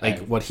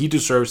 Like, what he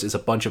deserves is a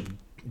bunch of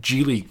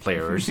G League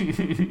players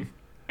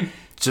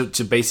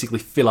to basically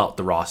fill out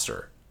the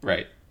roster.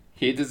 Right.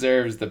 He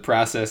deserves the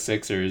process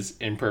Sixers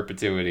in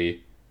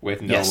perpetuity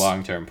with no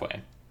long-term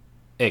plan.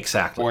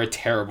 Exactly. Or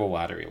terrible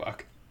lottery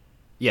luck.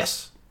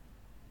 Yes.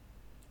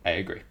 I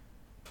agree.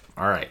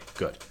 All right,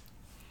 good.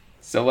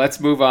 So let's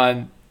move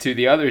on to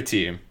the other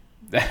team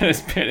that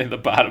has been in the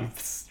bottom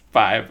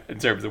 5 in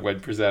terms of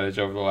win percentage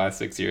over the last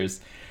 6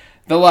 years.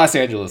 The Los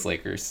Angeles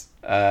Lakers.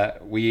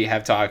 We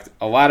have talked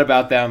a lot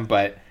about them,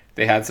 but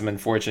they had some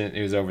unfortunate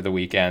news over the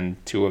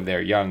weekend. 2 of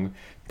their young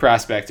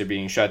prospects are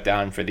being shut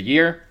down for the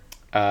year.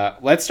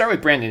 Let's start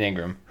with Brandon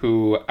Ingram,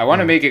 who I want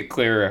to make it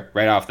clear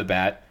right off the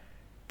bat.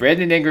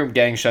 Brandon Ingram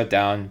getting shut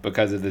down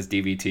because of this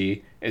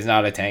DVT is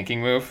not a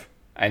tanking move.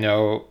 I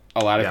know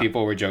a lot of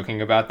people were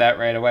joking about that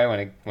right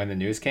away when the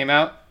news came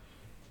out.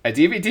 A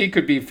DVT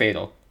could be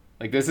fatal.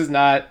 Like, this is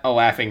not a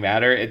laughing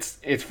matter.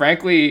 It's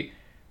frankly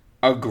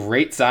a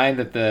great sign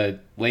that the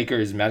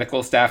Lakers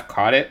medical staff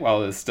caught it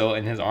while it was still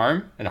in his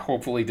arm and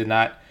hopefully did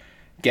not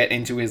get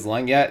into his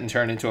lung yet and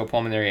turn into a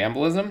pulmonary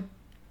embolism.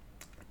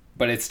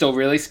 But it's still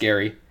really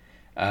scary.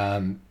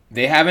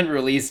 They haven't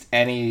released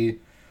any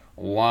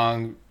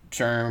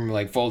long-term,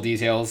 like, full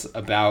details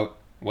about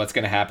what's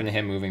going to happen to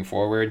him moving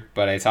forward.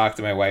 But I talked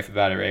to my wife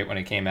about it right when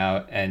it came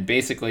out. And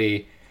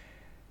basically,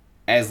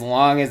 as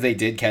long as they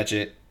did catch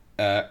it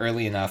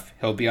early enough,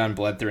 he'll be on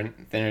blood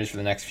thinners for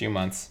the next few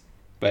months.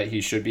 But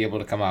he should be able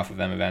to come off of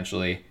them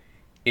eventually.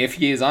 If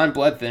he is on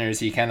blood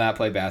thinners, he cannot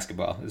play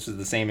basketball. This was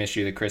the same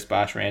issue that Chris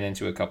Bosh ran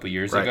into a couple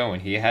years ago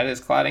when he had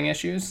his clotting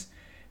issues.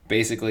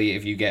 Basically,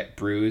 if you get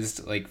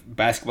bruised, like,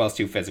 basketball is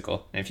too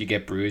physical. And if you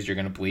get bruised, you're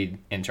going to bleed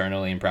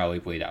internally and probably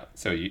bleed out.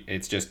 So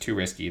it's just too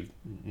risky.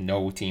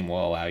 No team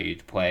will allow you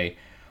to play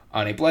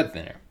on a blood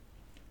thinner.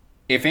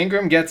 If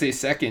Ingram gets a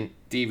second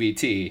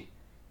DVT,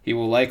 he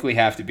will likely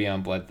have to be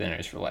on blood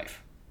thinners for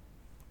life.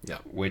 Yeah.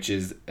 Which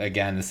is,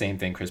 again, the same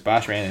thing Chris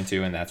Bosh ran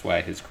into, and that's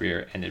why his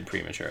career ended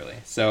prematurely.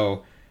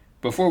 So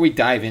before we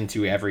dive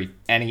into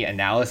any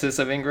analysis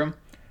of Ingram,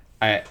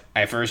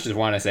 I first just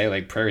want to say,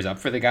 like, prayers up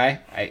for the guy.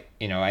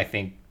 I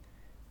think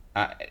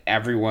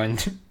everyone,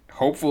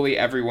 hopefully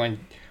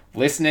everyone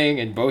listening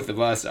and both of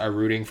us are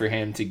rooting for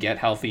him to get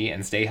healthy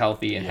and stay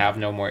healthy and have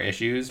no more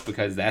issues,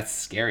 because that's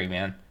scary,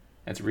 man.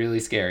 That's really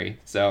scary.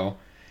 So,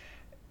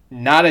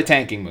 not a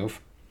tanking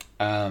move.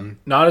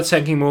 Not a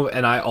tanking move,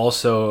 and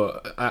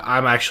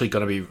I'm actually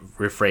going to be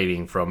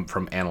refraining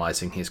from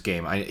analyzing his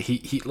game.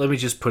 He let me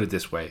just put it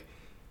this way.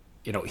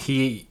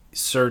 He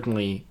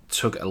certainly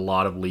took a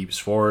lot of leaps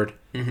forward,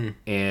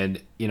 and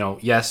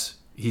yes,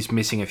 he's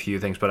missing a few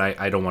things, but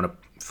I don't want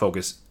to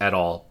focus at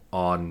all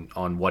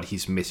on what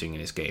he's missing in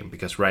his game,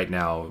 because right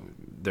now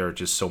there are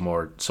just so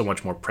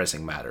much more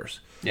pressing matters.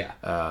 Yeah.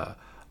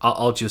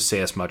 I'll just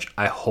say as much.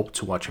 I hope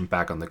to watch him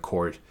back on the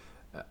court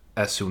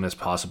as soon as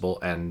possible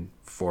and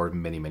for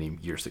many, many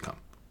years to come.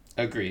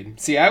 Agreed.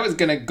 See, I was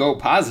going to go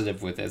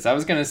positive with this. I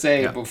was going to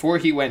say before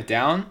he went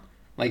down,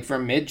 like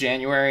from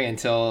mid-January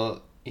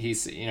until he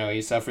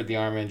suffered the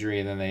arm injury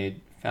and then they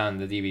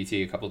found the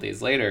DVT a couple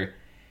days later,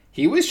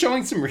 he was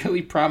showing some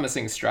really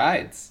promising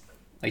strides.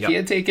 Like he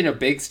had taken a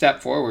big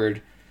step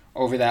forward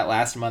over that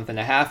last month and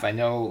a half. I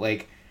know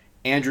like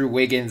Andrew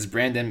Wiggins,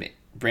 Brandon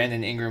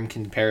Ingram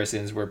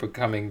comparisons were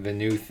becoming the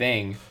new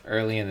thing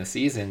early in the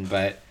season,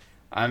 but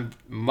I'm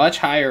much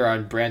higher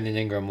on Brandon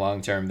Ingram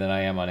long term than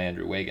I am on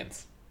Andrew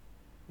Wiggins.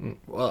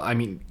 Well, I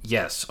mean,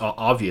 yes,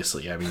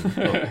 obviously. I mean,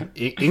 look,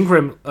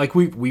 Ingram, like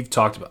we've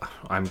talked about.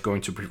 I'm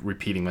going to be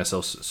repeating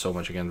myself so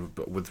much again,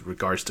 but with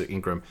regards to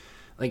Ingram,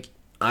 like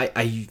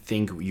I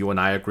think you and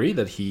I agree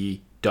that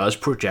he does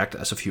project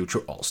as a future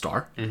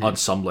All-Star on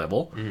some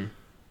level. Mm-hmm.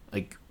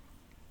 Like,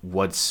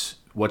 what's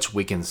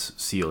Wiggins'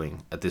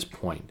 ceiling at this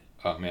point?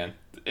 Oh man,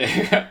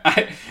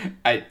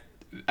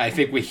 I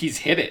think he's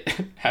hit it.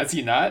 Has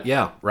he not?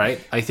 Yeah, right.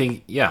 I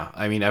think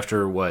I mean,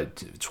 after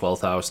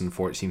 12,000,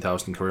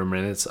 14,000 career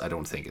minutes, I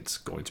don't think it's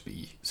going to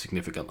be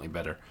significantly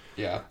better.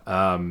 Yeah.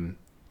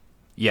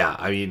 Yeah.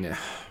 I mean,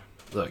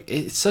 look,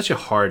 it's such a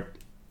hard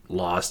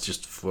loss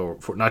just for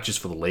not just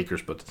for the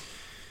Lakers, but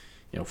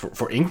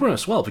for Ingram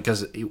as well,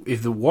 because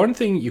if the one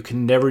thing you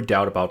can never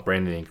doubt about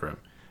Brandon Ingram,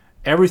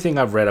 everything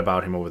I've read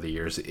about him over the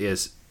years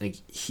is like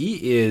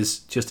he is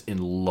just in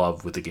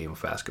love with the game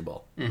of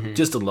basketball. Mm-hmm.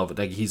 Just in love with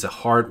it. Like he's a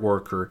hard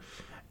worker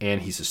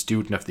and he's a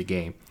student of the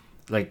game.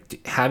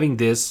 Like having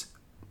this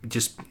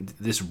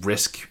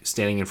risk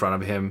standing in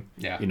front of him,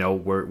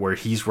 where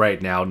he's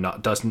right now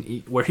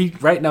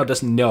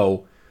doesn't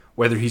know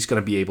whether he's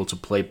going to be able to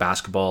play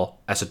basketball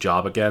as a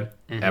job again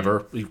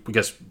ever,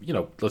 because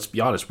let's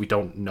be honest, we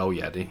don't know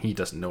yet, and he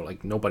doesn't know.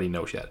 Like nobody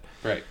knows yet.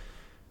 Right.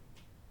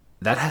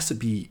 That has to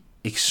be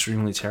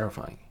extremely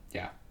terrifying.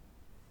 Yeah.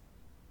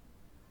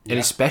 And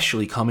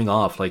especially coming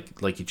off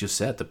like you just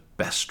said, the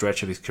best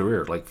stretch of his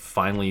career, like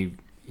finally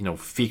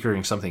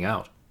figuring something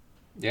out.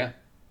 Yeah.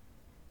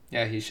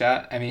 Yeah,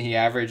 he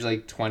averaged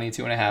like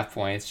 22.5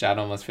 points, shot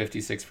almost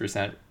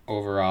 56%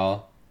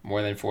 overall,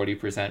 more than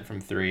 40% from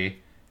 3,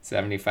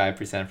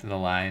 75% from the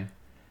line.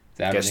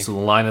 Gets to the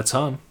line a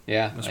ton.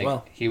 Yeah, as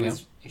well. He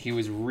was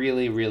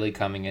really, really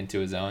coming into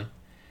his own.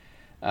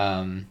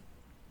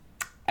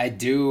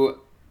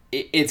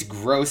 It's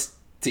gross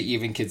to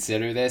even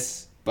consider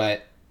this,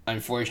 but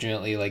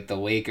unfortunately, like the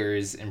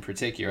Lakers in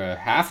particular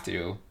have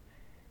to.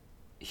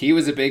 He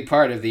was a big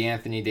part of the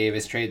Anthony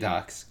Davis trade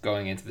talks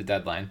going into the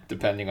deadline,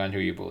 depending on who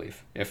you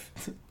believe. If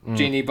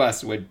Jeannie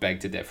Buss would beg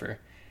to differ.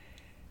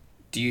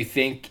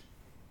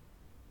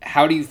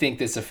 How do you think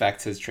this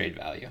affects his trade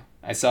value?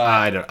 I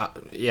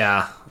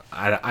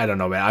don't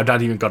know, man. I'm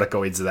not even gonna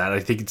go into that.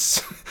 I think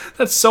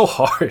that's so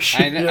harsh.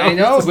 I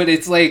know, but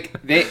it's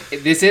like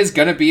this is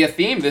gonna be a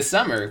theme this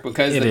summer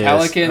because the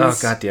Pelicans. Oh,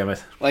 God damn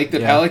it! Like the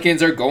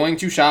Pelicans are going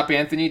to shop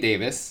Anthony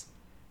Davis.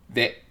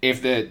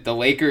 If the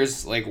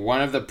Lakers, like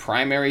one of the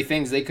primary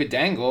things they could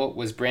dangle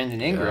was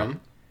Brandon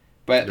Ingram,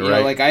 but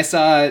like I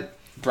saw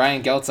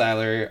Brian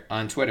Geltzeiler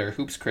on Twitter,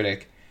 Hoops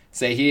Critic,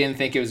 say he didn't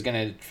think it was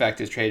gonna affect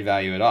his trade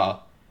value at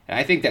all, and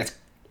I think that's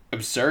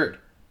absurd.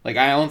 Like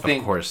I don't think.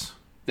 Of course.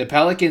 The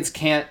Pelicans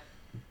can't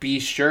be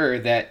sure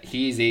that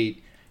he's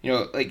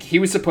like he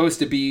was supposed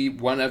to be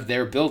one of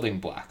their building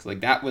blocks.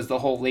 Like that was the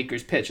whole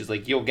Lakers pitch. Is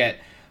like you'll get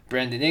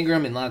Brandon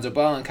Ingram and Lonzo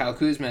Ball and Kyle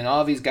Kuzma and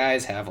all these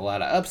guys have a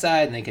lot of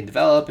upside and they can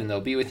develop and they'll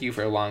be with you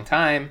for a long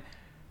time.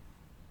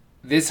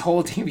 This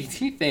whole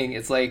DVT thing,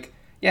 it's like,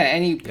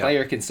 any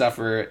player can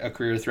suffer a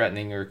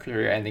career-threatening or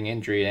career-ending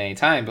injury at any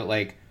time, but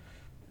like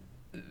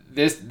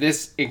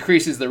this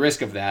increases the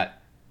risk of that.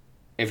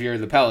 If you're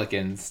the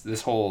Pelicans,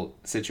 this whole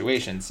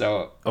situation.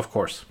 So of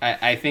course,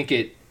 I think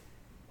it,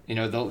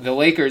 the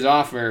Lakers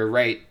offer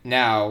right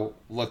now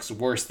looks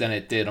worse than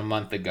it did a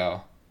month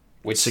ago,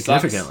 which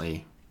significantly.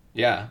 Sucks.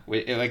 Yeah,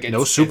 like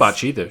no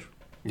Subac either.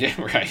 Yeah,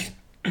 right.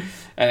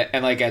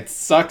 And like it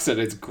sucks that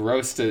it's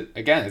gross to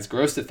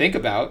think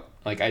about.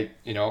 Like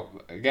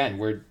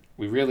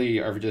we really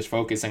are just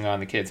focusing on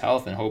the kid's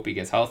health and hope he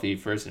gets healthy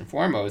first and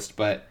foremost.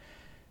 But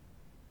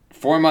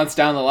 4 months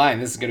down the line,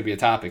 this is going to be a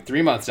topic.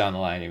 3 months down the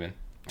line, even.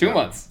 2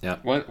 months. Yeah.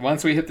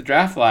 Once we hit the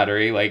draft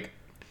lottery, like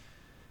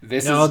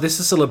this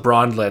is a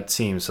LeBron-led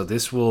team, so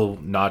this will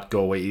not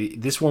go away.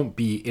 This won't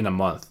be in a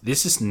month.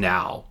 This is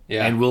now,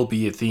 and will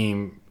be a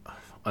theme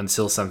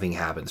until something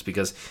happens.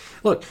 Because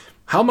look,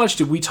 how much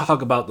did we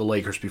talk about the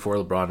Lakers before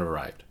LeBron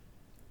arrived?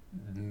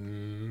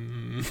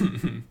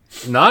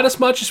 Not as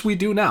much as we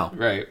do now.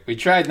 Right. We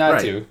tried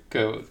not to,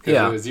 because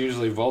it was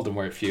usually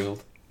Voldemort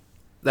fueled.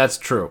 That's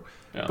true.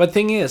 Yeah. But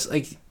thing is,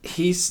 like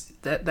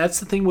that's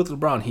the thing with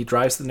LeBron. He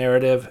drives the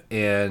narrative,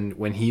 and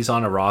when he's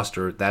on a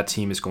roster, that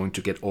team is going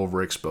to get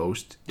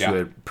overexposed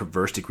to a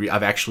perverse degree.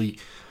 I've actually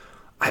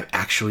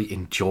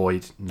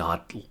enjoyed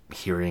not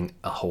hearing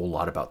a whole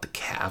lot about the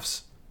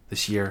Cavs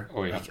this year.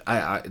 Oh yeah.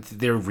 Like,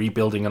 they're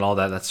rebuilding and all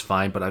that. That's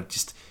fine, but I've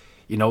just,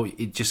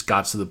 it just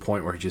got to the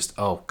point where just,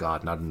 oh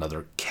God, not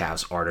another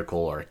Cavs article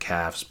or a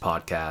Cavs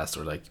podcast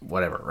or like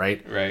whatever,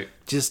 right? Right.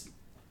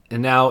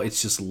 And now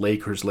it's just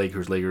Lakers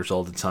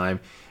all the time,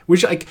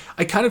 which I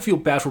kind of feel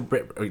bad for,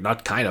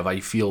 not kind of, I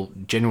feel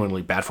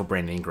genuinely bad for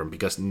Brandon Ingram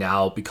because of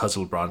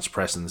LeBron's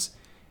presence,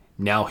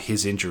 now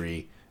his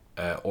injury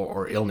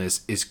or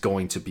illness is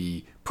going to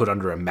be put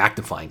under a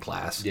magnifying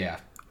glass. Yeah.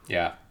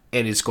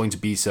 And it's going to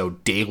be so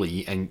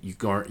daily, and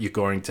you're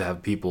going to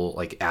have people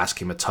like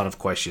ask him a ton of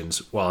questions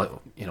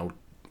while,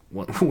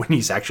 when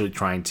he's actually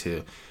trying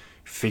to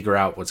figure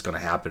out what's going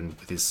to happen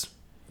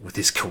with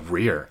his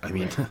career. I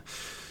mean, right.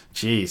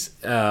 Jeez.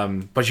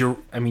 But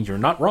you're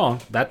not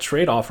wrong. That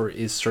trade offer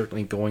is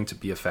certainly going to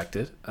be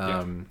affected.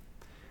 And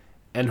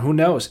who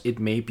knows? It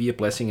may be a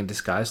blessing in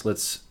disguise.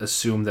 Let's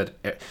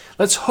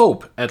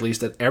hope at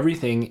least that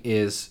everything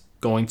is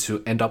going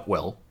to end up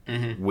well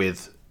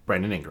with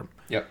Brandon Ingram.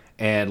 Yep.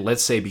 And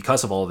let's say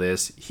because of all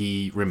this,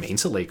 he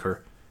remains a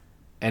Laker.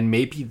 And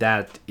maybe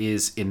that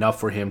is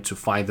enough for him to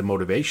find the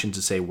motivation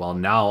to say, well,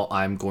 now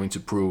I'm going to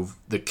prove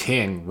the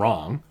king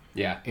wrong.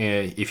 Yeah.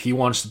 And if he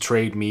wants to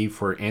trade me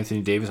for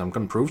Anthony Davis, I'm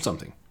going to prove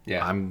something.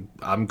 Yeah. I'm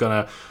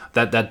going to...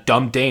 That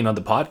dumb Dane on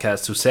the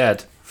podcast who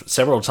said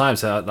several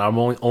times that I'm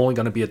only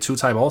going to be a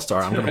 2-time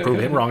All-Star, I'm going to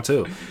prove him wrong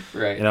too.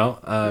 Right.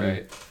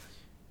 Right.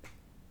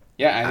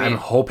 Yeah, I'm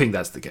hoping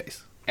that's the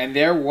case. And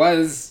there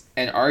was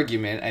an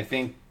argument, I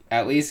think,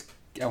 at least,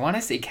 I want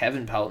to say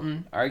Kevin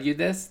Pelton argued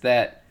this,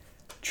 that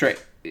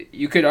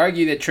you could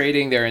argue that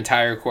trading their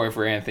entire core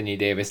for Anthony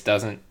Davis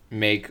doesn't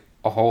make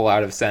a whole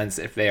lot of sense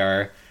if they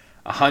are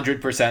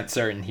 100%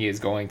 certain he is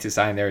going to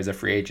sign there as a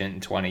free agent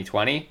in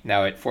 2020.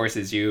 Now, it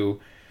forces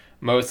you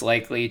most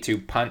likely to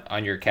punt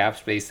on your cap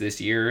space this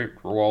year,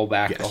 roll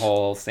back the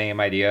whole same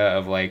idea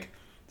of like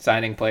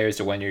signing players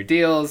to one-year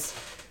deals.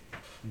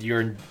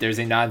 There's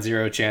a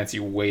non-zero chance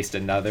you waste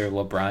another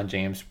LeBron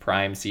James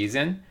prime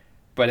season.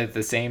 But at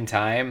the same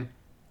time,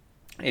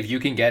 if you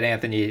can get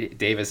Anthony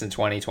Davis in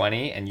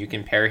 2020 and you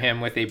can pair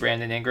him with a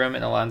Brandon Ingram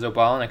and Alonzo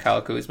Ball and a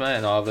Kyle Kuzma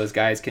and all of those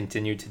guys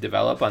continue to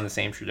develop on the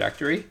same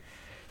trajectory,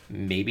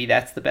 maybe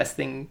that's the best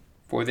thing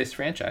for this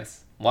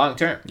franchise long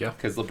term. Yeah.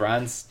 Because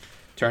LeBron's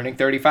turning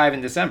 35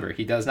 in December.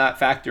 He does not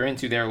factor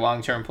into their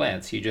long-term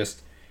plans. He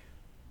just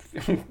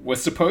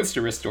was supposed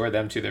to restore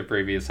them to their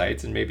previous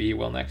heights, and maybe he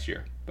will next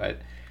year. But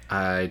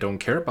I don't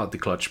care about the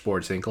Clutch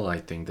Sports ankle. I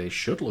think they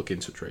should look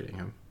into trading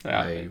him.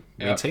 I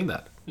maintain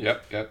that.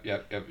 Yep.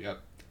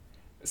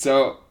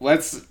 So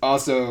let's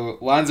also...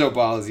 Lonzo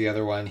Ball is the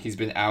other one. He's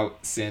been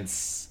out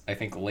since, I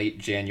think, late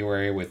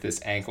January with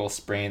this ankle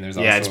sprain. There's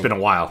also, it's been a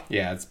while.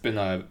 Yeah, it's been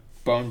a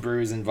bone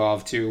bruise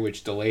involved too,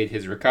 which delayed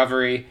his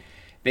recovery.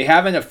 They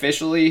haven't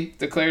officially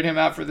declared him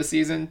out for the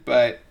season,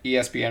 but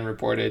ESPN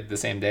reported the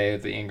same day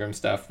of the Ingram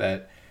stuff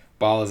that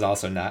Ball is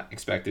also not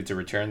expected to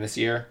return this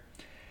year.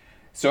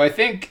 So I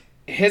think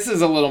his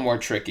is a little more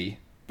tricky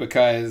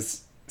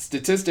because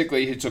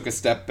statistically he took a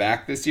step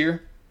back this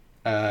year.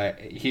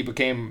 He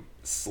became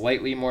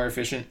slightly more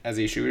efficient as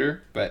a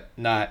shooter, but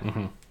not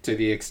to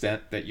the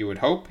extent that you would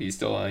hope. He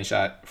still only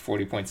shot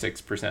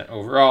 40.6%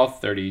 overall,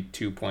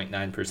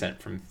 32.9%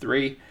 from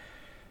three.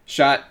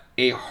 Shot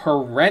a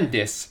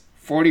horrendous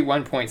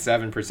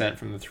 41.7%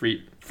 from the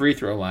free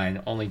throw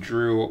line, only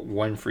drew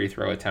one free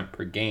throw attempt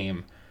per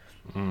game.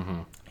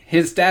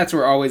 His stats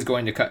were always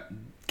going to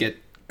get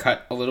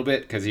cut a little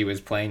bit because he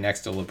was playing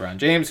next to LeBron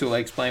James, who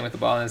likes playing with the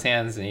ball in his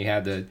hands, and he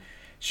had to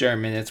share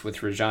minutes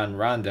with Rajon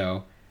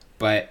Rondo.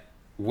 But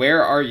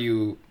where are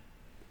you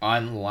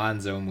on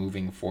Lonzo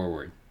moving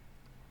forward?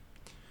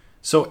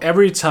 So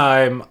every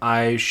time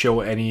I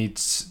show any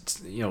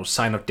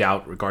sign of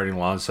doubt regarding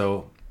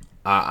Lonzo,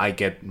 I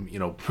get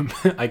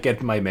I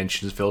get my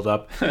mentions filled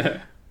up.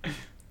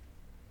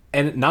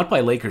 And not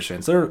by Lakers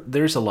fans.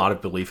 There's a lot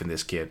of belief in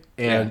this kid,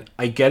 and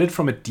I get it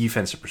from a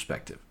defensive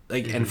perspective,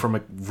 and from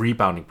a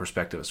rebounding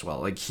perspective as well.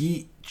 Like,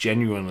 he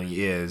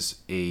genuinely is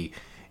a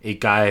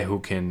guy who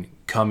can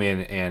come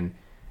in and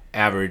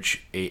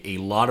average a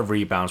lot of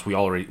rebounds.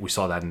 We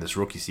saw that in this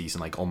rookie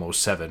season, like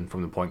almost 7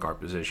 from the point guard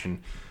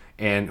position,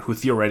 and who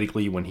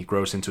theoretically, when he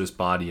grows into his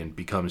body and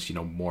becomes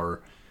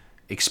more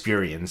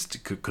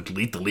experienced, could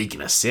lead the league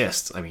in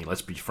assists. I mean,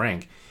 let's be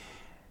frank.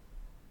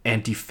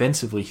 And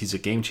defensively, he's a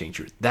game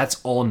changer. That's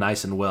all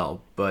nice and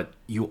well, but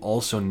you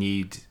also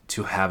need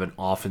to have an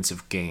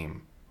offensive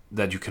game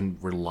that you can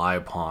rely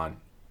upon,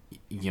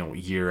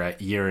 year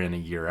in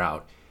and year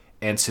out.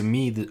 And to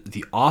me,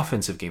 the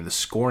offensive game, the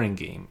scoring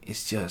game,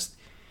 is just,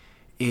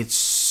 it's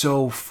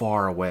so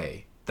far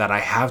away that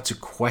I have to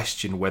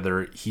question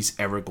whether he's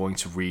ever going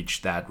to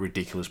reach that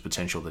ridiculous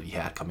potential that he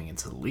had coming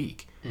into the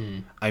league.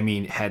 I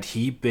mean, had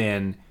he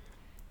been,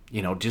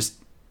 just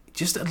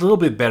a little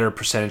bit better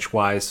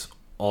percentage-wise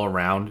all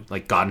around,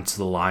 like gotten to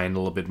the line a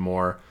little bit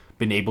more,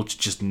 been able to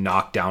just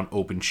knock down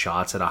open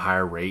shots at a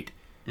higher rate,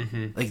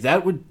 like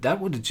that would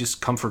have just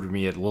comforted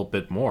me a little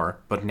bit more.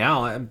 But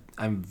now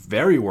I'm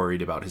very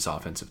worried about his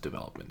offensive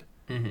development.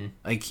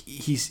 Like,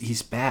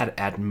 he's bad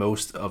at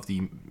most of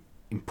the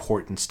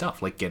important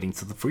stuff, like getting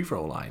to the free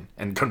throw line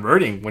and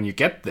converting when you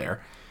get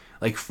there,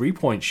 like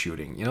 3-point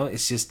shooting.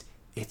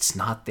 It's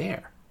not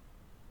there.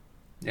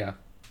 Yeah.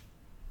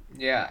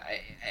 Yeah.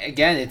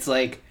 Again, it's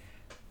like,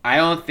 I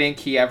don't think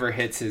he ever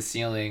hits his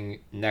ceiling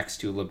next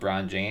to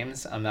LeBron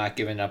James. I'm not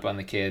giving up on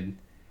the kid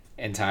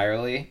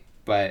entirely,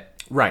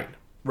 but right.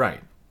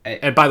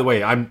 And by the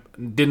way, I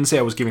didn't say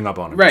I was giving up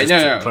on him. Right?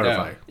 Just No, to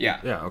clarify. no. Yeah.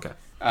 Yeah. Okay.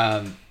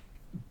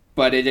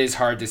 But it is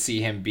hard to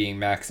see him being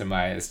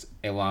maximized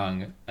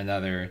along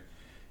another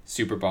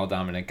Super Bowl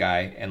dominant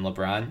guy in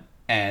LeBron.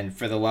 And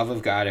for the love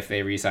of God, if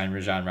they re-sign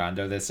Rajon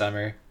Rondo this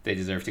summer, they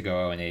deserve to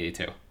go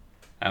 0-82.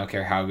 I don't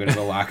care how good of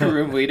a locker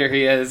room leader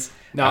he is.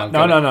 No.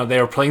 They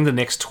are playing the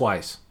Knicks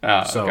twice.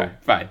 Oh, so, okay.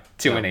 Fine.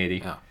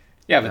 2-80.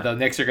 Yeah, but the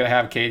Knicks are going to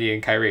have KD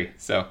and Kyrie.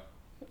 So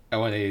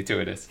 0-82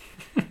 it is.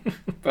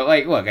 But,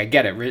 like, look, I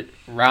get it.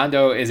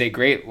 Rondo is a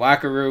great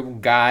locker room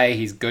guy.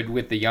 He's good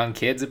with the young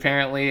kids,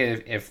 apparently,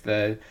 if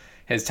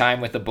his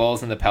time with the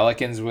Bulls and the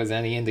Pelicans was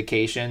any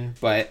indication.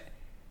 But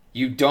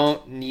you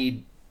don't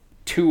need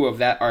two of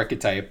that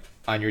archetype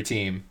on your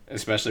team,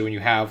 especially when you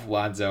have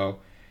Lonzo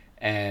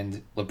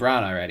and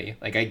LeBron already.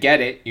 Like, I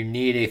get it. You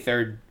need a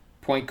third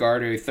point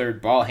guard or a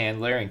third ball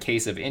handler in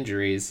case of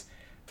injuries,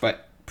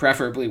 but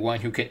preferably one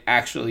who can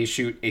actually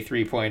shoot a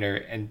three-pointer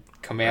and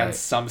command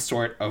some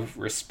sort of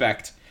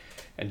respect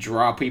and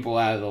draw people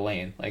out of the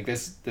lane. Like,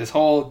 this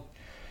whole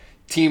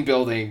team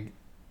building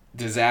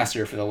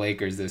disaster for the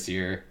Lakers this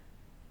year.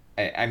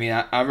 I mean,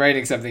 I'm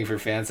writing something for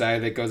Fanside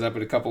that goes up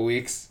in a couple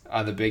weeks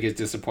on the biggest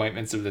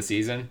disappointments of the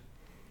season.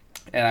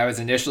 And I was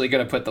initially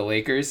going to put the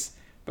Lakers,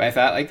 but I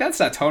thought, like, that's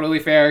not totally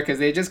fair because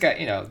they just got,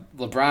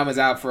 LeBron was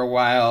out for a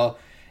while.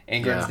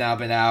 Ingram's now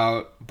been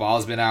out.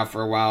 Ball's been out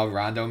for a while.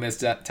 Rondo missed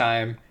that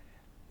time.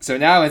 So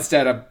now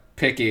instead of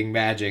picking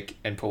Magic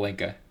and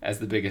Pelinka as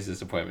the biggest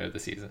disappointment of the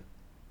season.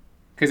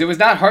 Because it was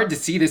not hard to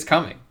see this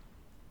coming.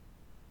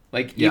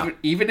 Like,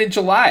 even in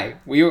July,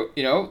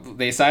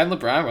 they signed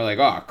LeBron. We're like,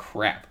 oh,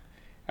 crap.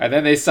 And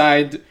then they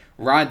signed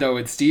Rondo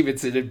and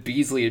Stevenson and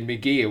Beasley and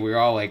McGee. And we were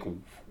all like,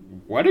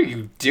 what are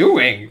you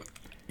doing?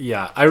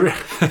 Yeah,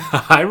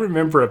 I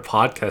remember a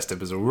podcast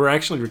episode. We were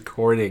actually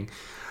recording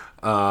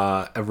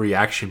a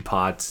reaction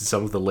pod to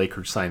some of the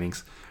Lakers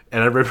signings.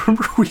 And I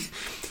remember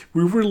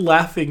we were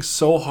laughing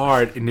so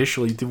hard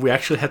initially that we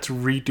actually had to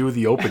redo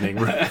the opening.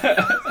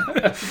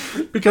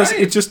 Because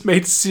it just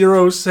made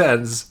zero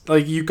sense.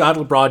 Like, you got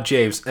LeBron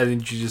James, and then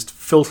you just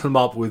filled him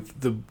up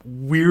with the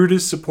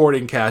weirdest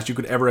supporting cast you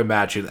could ever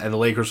imagine. And the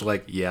Lakers were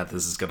like, yeah,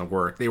 this is going to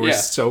work. They were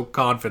so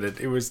confident.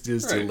 It was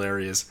just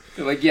hilarious.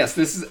 They're like, yes,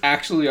 this is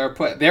actually our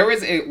play. There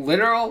was a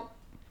literal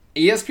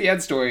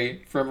ESPN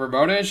story from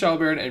Ramona and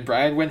Shelburne and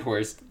Brian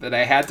Windhorst that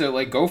I had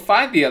to, go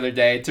find the other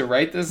day to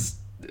write this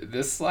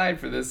slide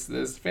for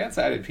this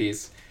fan-sided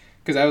piece.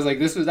 Because I was like,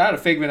 this was not a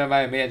figment of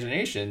my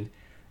imagination.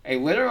 A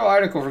literal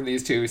article from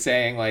these two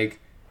saying,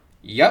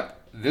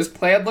 yep, this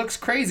plan looks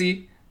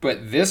crazy,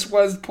 but this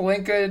was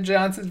Pelinka and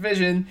Johnson's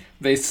vision.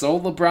 They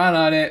sold LeBron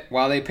on it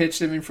while they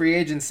pitched him in free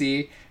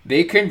agency.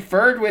 They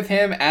conferred with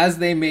him as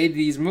they made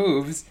these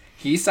moves.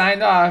 He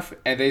signed off,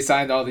 and they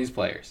signed all these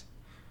players.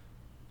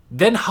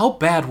 Then how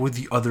bad were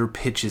the other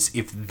pitches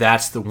if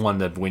that's the one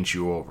that wins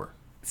you over?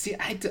 See,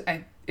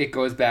 it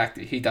goes back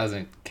to he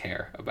doesn't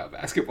care about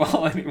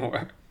basketball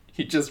anymore.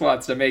 He just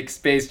wants to make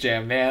Space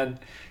Jam, man.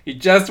 He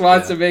just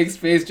wants to make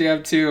Space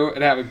Jam 2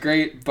 and have a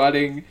great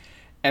budding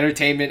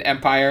entertainment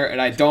empire,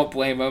 and I don't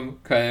blame him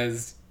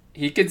because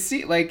he could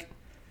see,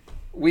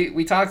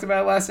 we talked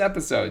about last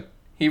episode.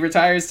 He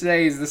retires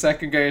today. He's the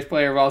second greatest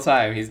player of all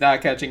time. He's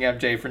not catching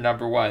MJ for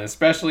number one,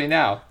 especially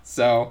now.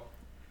 So,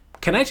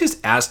 can I just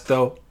ask,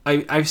 though?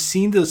 I've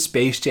seen the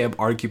Space Jam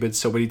argument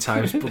so many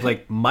times,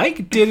 but,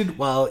 Mike did it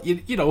while,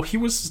 he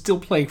was still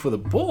playing for the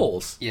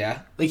Bulls. Yeah.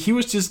 He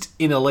was just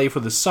in LA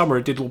for the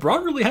summer. Did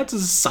LeBron really have to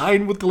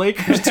sign with the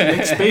Lakers to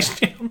make Space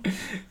Jam?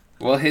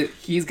 Well,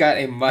 he's got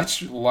a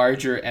much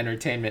larger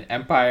entertainment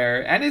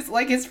empire, and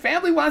his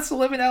family wants to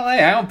live in LA.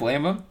 I don't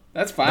blame him.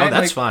 That's fine. No,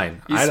 that's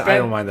fine. I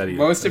don't mind that either.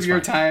 Most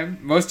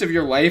of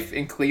your life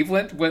in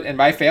Cleveland, and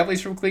my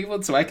family's from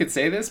Cleveland, so I could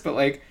say this,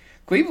 but,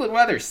 Cleveland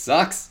weather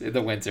sucks in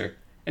the winter.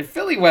 And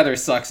Philly weather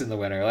sucks in the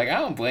winter. I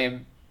don't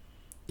blame.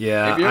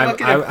 Yeah, if you're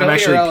looking at I'm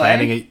actually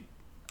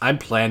LA,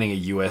 planning a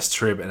U.S.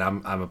 trip, and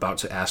I'm about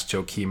to ask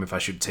Joakim if I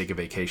should take a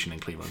vacation in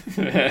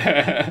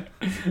Cleveland.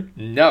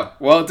 No.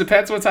 Well, it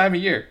depends what time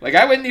of year.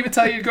 I wouldn't even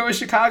tell you to go to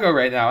Chicago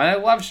right now, and I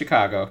love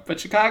Chicago. But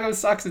Chicago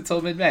sucks until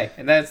mid-May,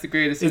 and that's the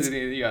greatest city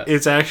in the U.S.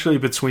 It's actually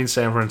between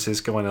San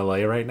Francisco and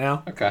L.A. right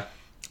now. Okay.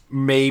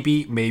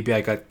 Maybe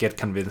I get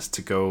convinced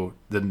to go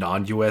the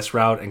non-U.S.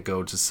 route and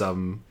go to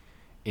some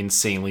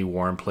insanely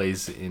warm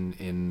place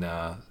in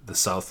the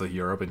south of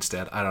Europe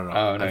instead. I don't know.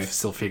 Oh, nice. I'm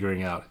still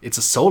figuring out. It's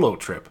a solo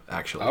trip,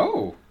 actually.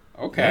 Oh,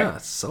 okay. Yeah,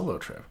 it's a solo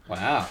trip.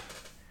 Wow.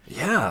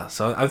 Yeah,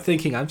 so I'm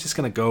thinking I'm just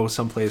going to go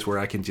someplace where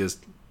I can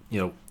just,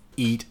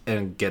 eat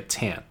and get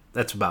tan.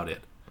 That's about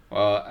it.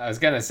 Well, I was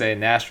going to say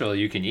Nashville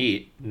you can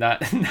eat,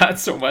 not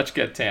so much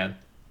get tan.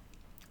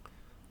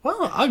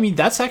 Well, I mean,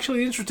 that's actually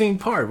the interesting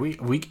part.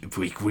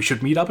 We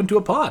should meet up into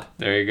a pod.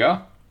 There you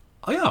go.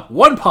 Oh yeah,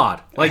 one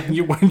pod, like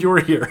when you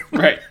were here.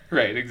 Right,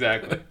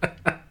 exactly.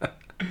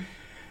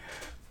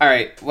 All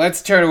right,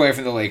 let's turn away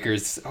from the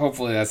Lakers.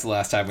 Hopefully that's the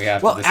last time we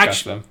have to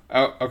discuss them.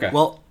 Oh, okay.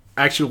 Well,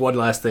 actually, one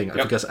last thing, Yep.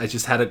 because I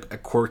just had a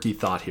quirky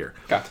thought here.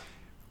 Okay.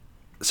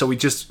 So we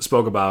just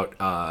spoke about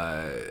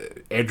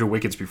Andrew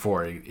Wiggins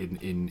before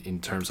in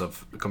terms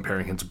of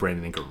comparing him to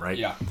Brandon Ingram, right?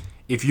 Yeah.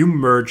 If you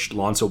merged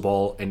Lonzo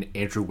Ball and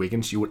Andrew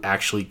Wiggins, you would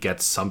actually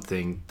get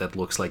something that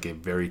looks like a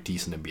very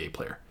decent NBA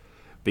player.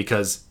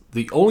 Because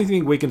the only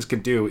thing Wiggins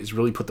can do is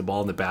really put the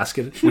ball in the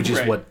basket, which is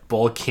Right. what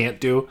Ball can't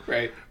do.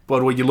 Right.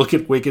 But when you look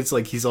at Wiggins,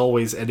 like he's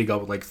always ending up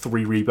with like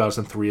 3 rebounds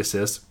and 3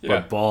 assists. Yeah.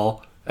 But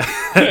Ball,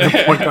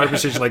 the point guard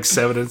position, like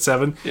 7 and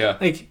 7. Yeah.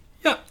 Like,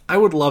 yeah, I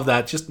would love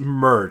that. Just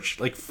merge.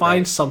 Like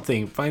find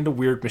something, find a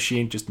weird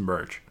machine, just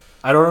merge.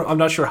 I'm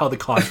not sure how the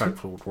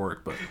contract would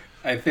work, but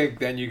I think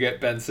then you get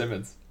Ben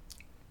Simmons.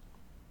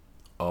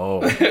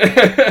 oh.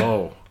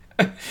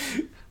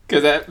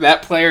 Because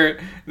that player,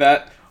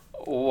 that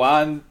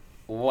Wandrew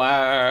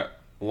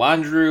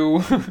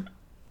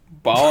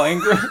Ball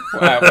Ingram,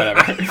 whatever.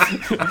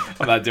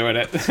 I'm not doing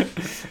it.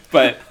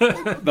 But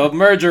the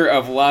merger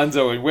of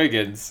Lonzo and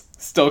Wiggins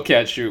still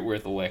can't shoot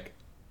worth a lick.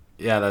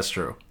 Yeah, that's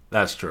true.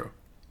 That's true.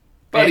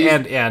 But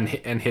and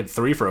hit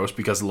 3 throws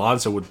because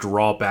Lonzo would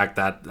draw back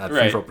that free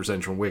Right. throw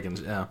percentage from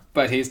Wiggins. Yeah.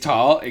 But he's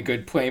tall, a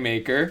good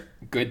playmaker,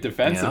 good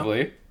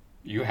defensively.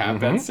 You have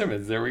Ben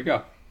Simmons. There we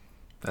go.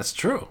 That's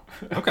true.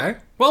 Okay.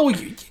 Well,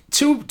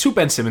 two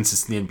Ben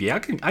Simmonses in the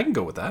NBA. I can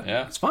go with that.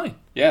 Yeah. It's fine.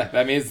 Yeah,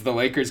 that means the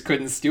Lakers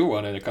couldn't steal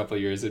one in a couple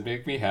of years. It'd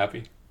make me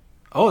happy.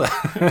 Oh,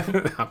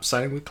 I'm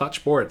signing with Clutch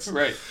Sports.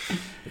 Right.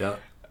 Yeah.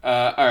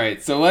 All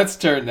right, so let's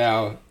turn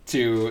now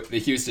to the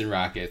Houston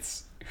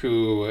Rockets,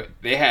 who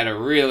they had a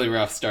really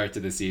rough start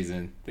to the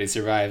season. They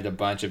survived a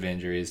bunch of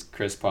injuries.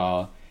 Chris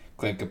Paul,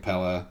 Clint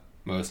Capella,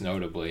 most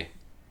notably.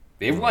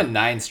 They've won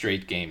 9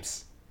 straight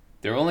games.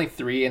 They're only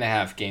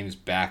 3.5 games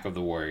back of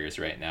the Warriors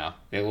right now.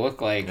 They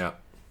look like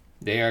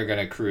they are going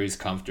to cruise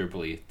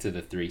comfortably to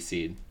the 3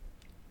 seed.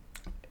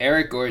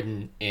 Eric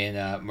Gordon, in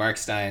Mark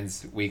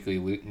Stein's weekly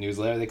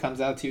newsletter that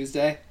comes out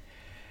Tuesday,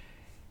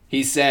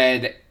 he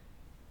said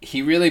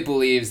he really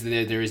believes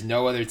that there is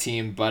no other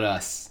team but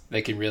us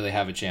that can really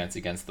have a chance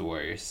against the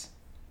Warriors.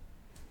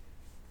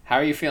 How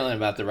are you feeling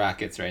about the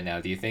Rockets right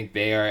now? Do you think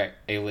they are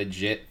a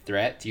legit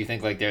threat? Do you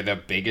think like they're the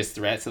biggest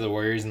threat to the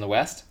Warriors in the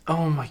West?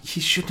 Oh my!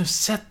 He shouldn't have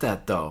said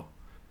that though.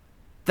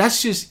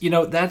 That's just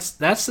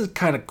that's the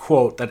kind of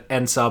quote that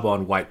ends up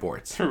on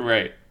whiteboards.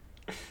 Right.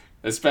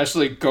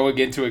 Especially going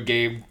into a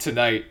game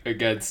tonight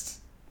against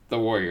the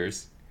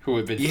Warriors, who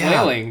have been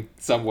flailing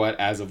somewhat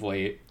as of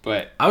late.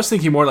 But I was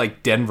thinking more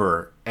like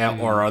Denver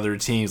or other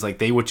teams. Like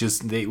they would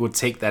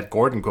take that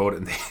Gordon quote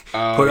and they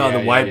put it on the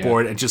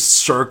whiteboard and just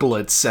circle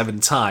it 7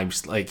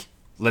 times. Like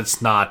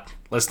let's not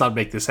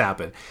make this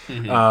happen.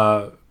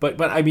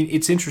 But I mean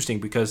it's interesting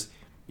because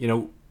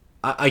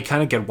I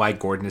kind of get why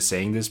Gordon is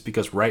saying this,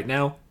 because right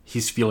now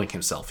he's feeling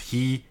himself.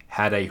 He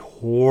had a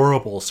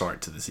horrible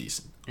start to the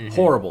season.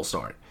 Horrible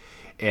start.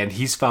 And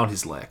he's found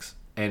his legs.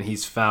 And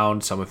he's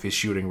found some of his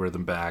shooting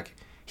rhythm back.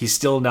 He's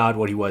still not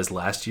what he was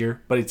last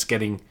year, but it's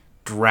getting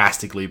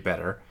drastically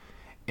better.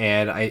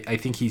 And I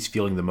think he's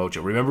feeling the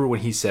mojo. Remember when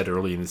he said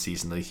early in the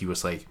season that he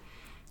was like,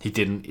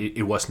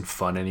 it wasn't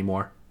fun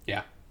anymore?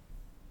 Yeah.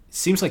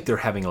 Seems like they're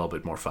having a little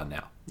bit more fun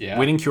now. Yeah.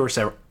 Winning cures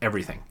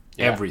everything.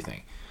 Yeah.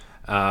 Everything.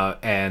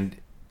 And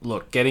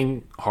look,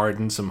 getting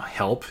Harden some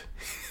help,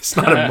 it's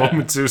not a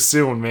moment too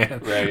soon, man.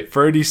 Right.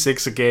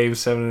 36 a game,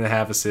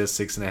 7.5 assists,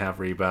 6.5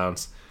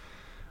 rebounds.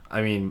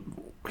 I mean,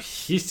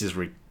 he's just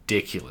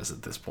ridiculous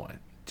at this point.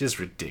 Just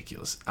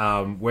ridiculous.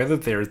 Whether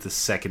they're the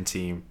second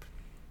team,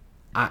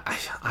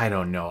 I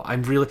don't know.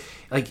 I'm really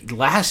like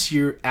last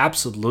year,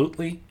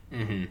 absolutely.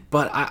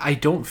 But I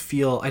don't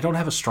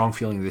have a strong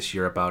feeling this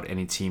year about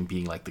any team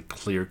being like the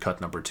clear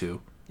cut number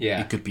 2. Yeah.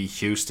 It could be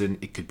Houston.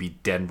 It could be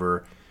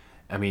Denver.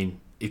 I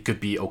mean, it could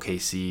be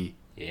OKC.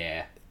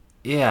 Yeah.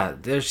 Yeah.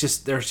 There's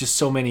just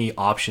so many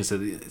options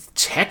that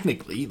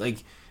technically,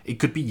 like, it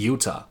could be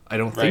Utah. I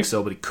don't think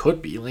so, but it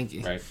could be. Like,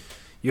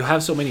 you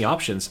have so many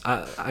options.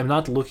 I'm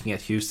not looking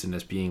at Houston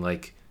as being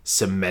like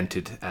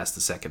cemented as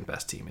the second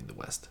best team in the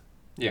West.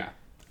 Yeah,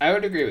 I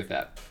would agree with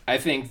that. I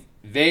think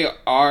they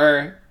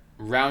are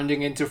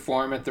rounding into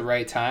form at the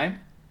right time.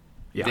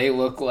 Yeah. They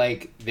look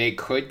like they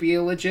could be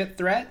a legit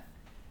threat.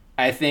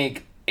 I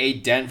think a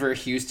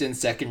Denver-Houston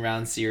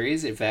second-round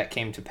series, if that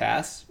came to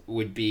pass,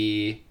 would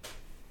be...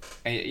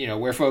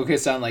 we're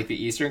focused on like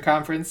the Eastern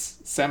Conference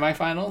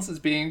semifinals as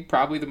being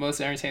probably the most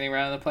entertaining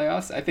round of the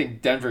playoffs. I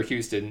think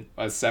Denver-Houston,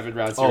 a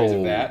 7-round series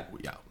of that.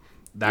 Yeah,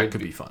 that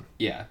could be fun.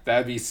 Yeah, that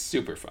would be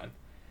super fun.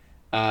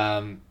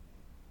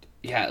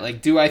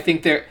 Do I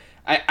think they're...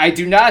 I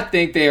do not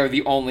think they are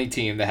the only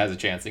team that has a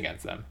chance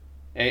against them.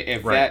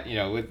 If that,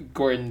 with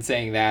Gordon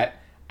saying that,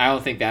 I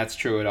don't think that's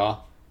true at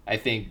all. I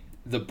think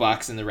the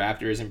Bucks and the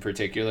Raptors in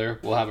particular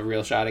will have a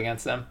real shot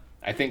against them.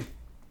 I think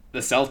the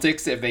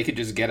Celtics, if they could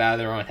just get out of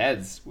their own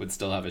heads, would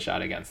still have a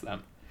shot against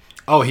them.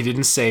 Oh, he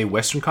didn't say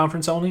Western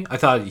Conference only? I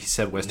thought he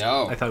said Western.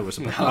 No. I thought it was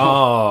about.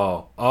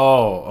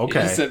 No.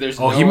 Okay. He said there's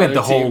he meant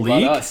the whole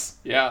league? Us.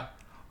 Yeah.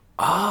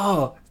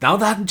 Oh, now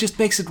that just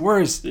makes it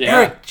worse. Yeah.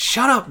 Eric,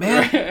 shut up,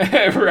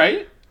 man.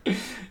 Right?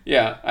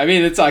 Yeah. I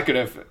mean, it's not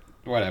going to...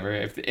 Whatever.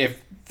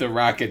 If the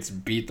Rockets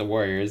beat the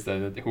Warriors,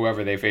 then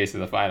whoever they face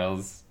in the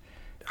finals...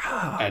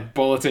 and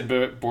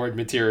bulletin board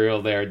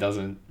material there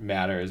doesn't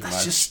matter as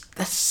much.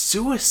 That's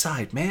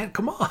suicide, man.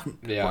 Come on.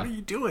 Yeah. What are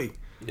you doing?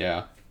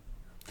 Yeah.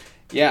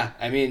 Yeah,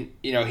 I mean,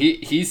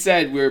 he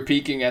said we're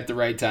peaking at the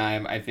right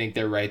time. I think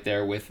they're right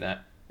there with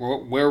that.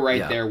 We're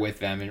right there with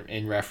them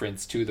in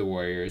reference to the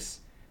Warriors.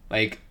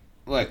 Like,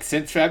 look,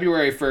 since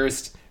February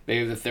 1st, they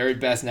have the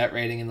third best net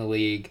rating in the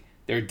league.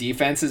 Their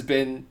defense has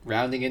been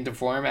rounding into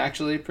form,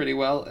 actually, pretty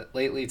well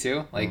lately,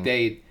 too. Like,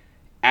 they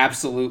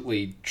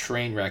absolutely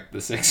train wrecked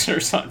the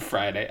Sixers on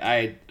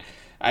Friday.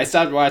 I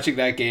stopped watching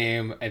that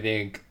game, I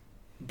think,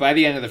 by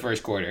the end of the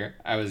first quarter.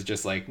 I was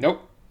just like,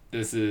 nope.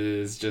 This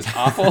is just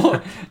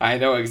awful. I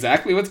know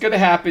exactly what's going to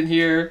happen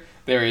here.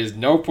 There is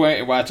no point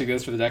in watching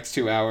this for the next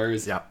 2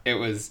 hours. Yeah. It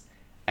was,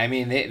 I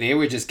mean, they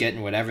were just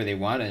getting whatever they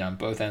wanted on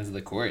both ends of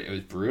the court. It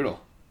was brutal.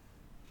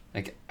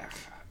 Like,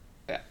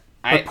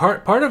 but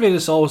part of it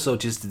is also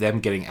just them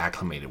getting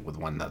acclimated with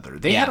one another.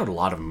 They had a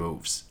lot of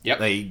moves. Yep.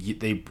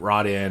 They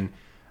brought in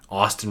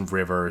Austin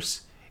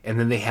Rivers, and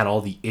then they had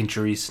all the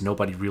injuries.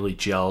 Nobody really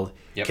gelled.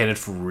 Yep.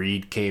 Kenneth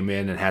Faried came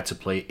in and had to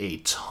play a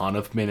ton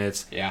of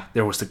minutes. Yeah.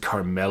 There was the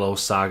Carmelo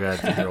saga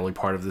in the early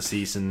part of the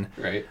season.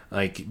 Right.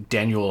 Like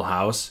Daniel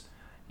House,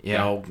 you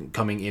know,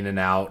 coming in and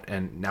out,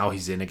 and now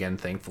he's in again,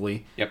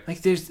 thankfully. Yep.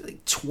 Like there's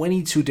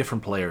 22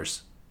 different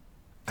players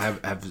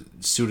have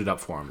suited up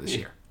for him this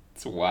year.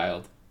 It's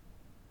wild.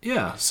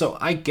 Yeah, so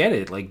I get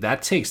it. Like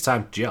that takes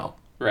time to gel.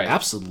 Right.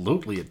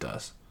 Absolutely it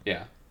does.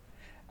 Yeah.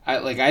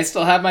 I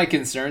still have my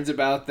concerns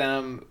about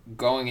them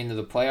going into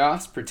the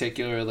playoffs,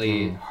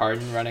 particularly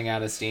Harden running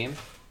out of steam.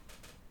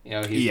 You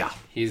know,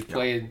 he's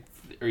played,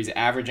 or he's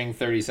averaging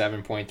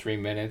 37.3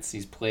 minutes.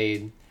 He's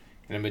played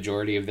in a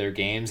majority of their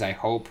games. I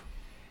hope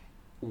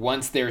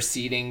once their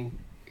seeding,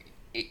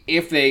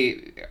 if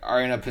they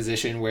are in a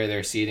position where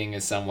their seeding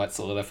is somewhat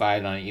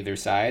solidified on either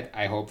side,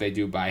 I hope they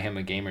do buy him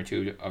a game or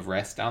two of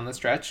rest down the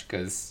stretch,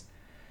 because...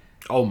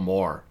 Oh,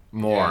 more.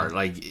 Yeah.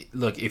 Like,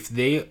 look, if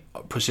they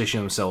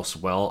position themselves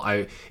well,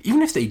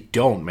 even if they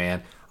don't,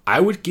 man, I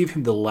would give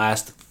him the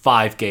last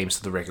 5 games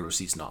of the regular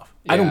season off.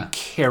 Yeah. I don't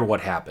care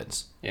what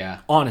happens.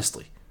 Yeah.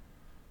 Honestly.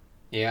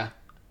 Yeah.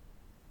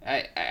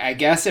 I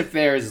guess if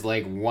there's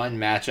like one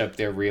matchup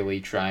they're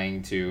really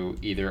trying to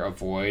either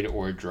avoid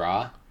or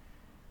draw,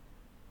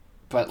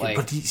 but like,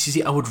 but you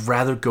see, I would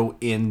rather go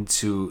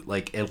into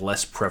like a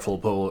less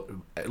preferable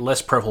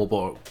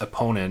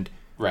opponent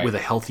with a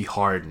healthy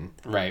Harden,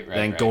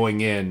 than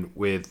going in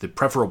with the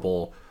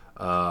preferable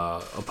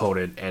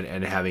opponent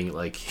and having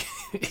like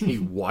a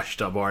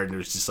washed up Harden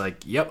who's just like,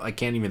 yep, I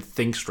can't even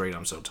think straight.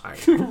 I'm so tired.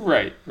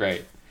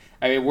 Right.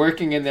 I mean,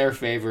 working in their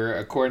favor,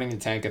 according to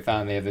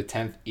Tankathon, they have the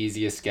 10th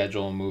easiest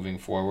schedule moving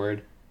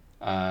forward.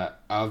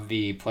 Of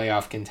the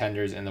playoff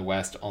contenders in the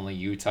West, only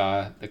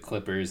Utah, the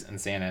Clippers,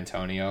 and San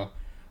Antonio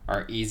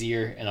are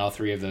easier, and all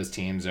 3 of those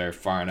teams are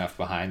far enough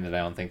behind that I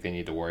don't think they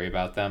need to worry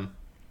about them.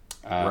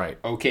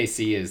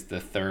 OKC is the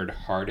 3rd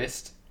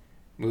hardest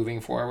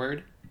moving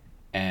forward,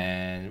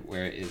 and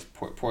where is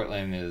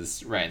Portland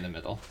is right in the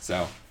middle.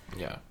 So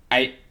yeah,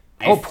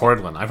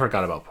 Portland. I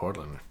forgot about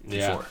Portland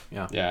before.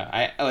 Yeah.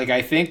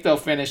 I think they'll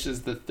finish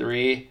as the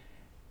 3.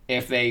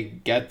 If they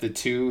get the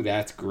 2,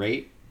 that's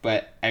great.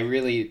 But I'm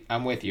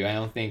with you. I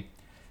don't think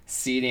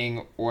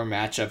seeding or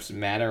matchups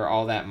matter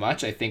all that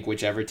much. I think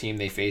whichever team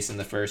they face in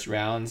the first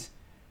round,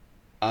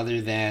 other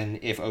than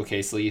if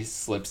OKC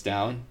slips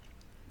down,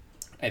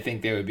 I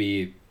think they would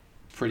be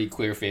pretty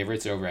clear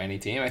favorites over any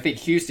team. I think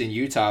Houston,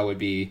 Utah would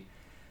be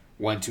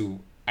one to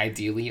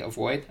ideally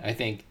avoid. I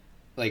think,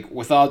 like,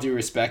 with all due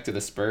respect to the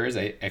Spurs,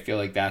 I feel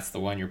like that's the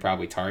one you're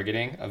probably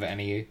targeting of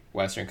any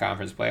Western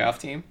Conference playoff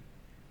team.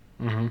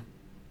 Mm-hmm.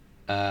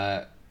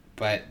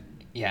 But,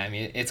 yeah, I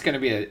mean, it's going to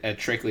be a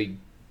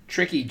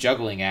tricky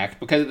juggling act,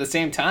 because at the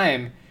same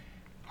time,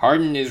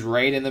 Harden is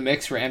right in the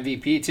mix for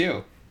MVP,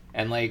 too.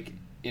 And, like,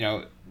 you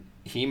know,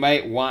 he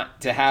might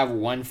want to have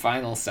one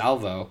final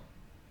salvo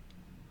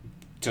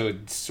to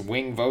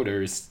swing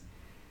voters,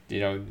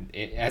 you know,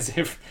 as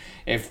if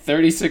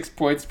 36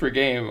 points per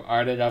game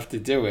aren't enough to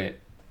do it,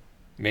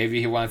 maybe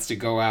he wants to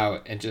go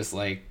out and just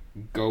like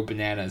go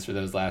bananas for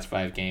those last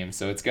 5 games.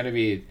 So it's going to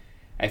be,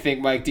 I think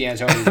Mike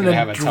D'Antoni's going to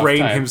have a tough time.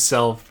 Drain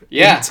himself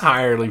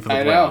entirely for the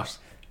playoffs.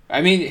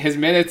 I mean, his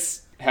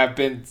minutes have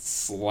been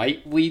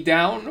slightly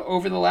down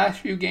over the last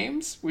few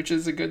games, which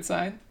is a good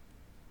sign.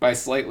 By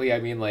slightly, I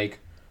mean like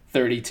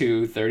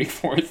 32,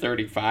 34,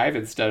 35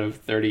 instead of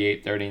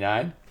 38,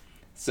 39.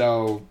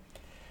 So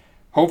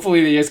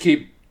hopefully they just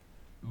keep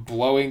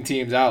blowing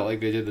teams out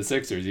like they did the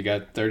Sixers. You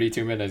got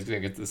 32 minutes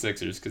against the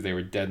Sixers because they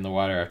were dead in the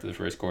water after the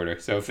first quarter.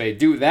 So if they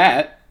do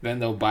that, then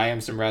they'll buy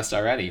him some rest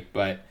already.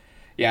 But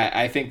yeah,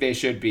 I think they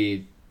should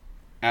be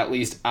at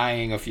least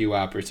eyeing a few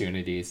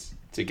opportunities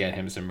to get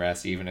him some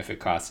rest, even if it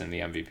costs him the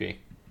MVP.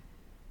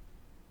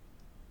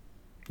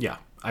 Yeah,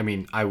 I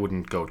mean, I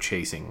wouldn't go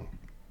chasing,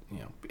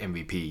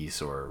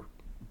 MVPs or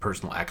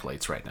personal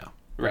accolades right now.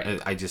 Right.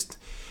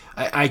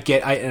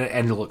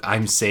 And look,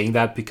 I'm saying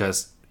that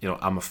because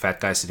I'm a fat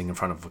guy sitting in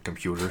front of a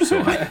computer,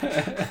 so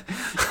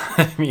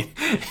I mean,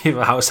 if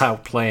I was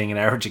out playing and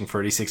averaging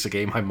 36 a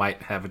game, I might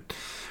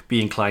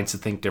be inclined to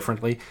think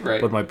differently. Right.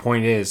 But my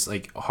point is,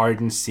 like,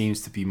 Harden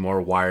seems to be more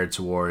wired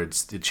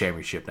towards the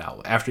championship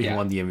now. After he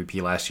won the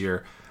MVP last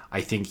year,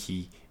 I think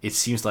it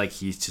seems like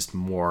he's just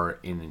more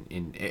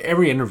in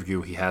every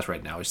interview he has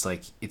right now. It's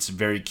like it's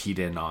very keyed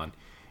in on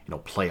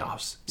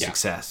playoffs,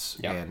 success,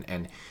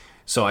 and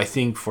so I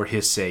think for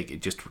his sake,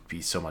 it just would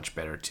be so much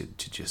better to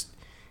just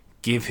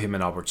give him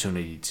an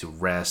opportunity to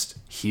rest,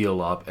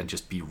 heal up, and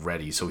just be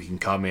ready so he can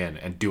come in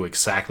and do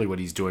exactly what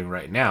he's doing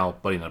right now,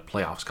 but in a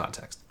playoffs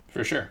context.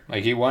 For sure.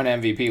 Like, he won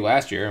MVP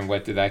last year, and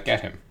what did that get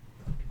him?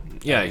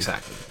 Yeah,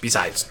 exactly.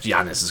 Besides,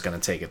 Giannis is going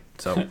to take it,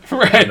 so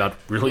right. I'm not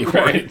really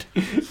worried.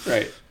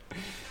 Right.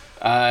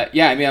 I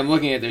mean, I'm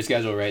looking at their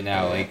schedule right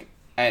now. Like,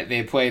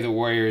 they play the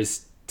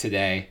Warriors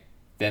today,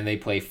 then they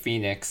play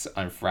Phoenix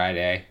on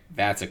Friday.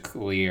 That's a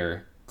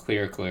clear.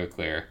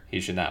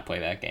 He should not play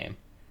that game.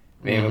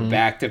 They have a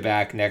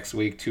back-to-back next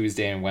week,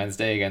 Tuesday and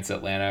Wednesday, against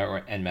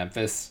Atlanta and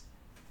Memphis.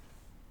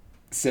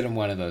 Sit in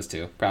one of those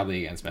two,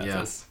 probably against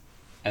Memphis.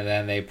 Yeah. And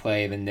then they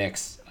play the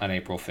Knicks on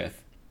April 5th.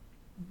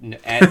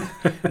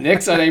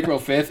 Knicks on April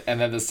 5th,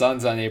 and then the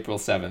Suns on April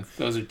 7th.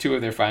 Those are two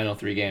of their final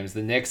three games.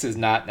 The Knicks is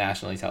not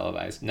nationally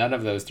televised. None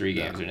of those three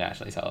games are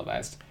nationally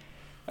televised.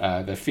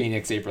 The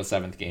Phoenix April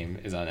 7th game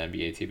is on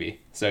NBA TV.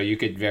 So you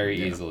could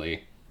very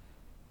easily...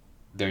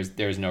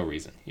 There's no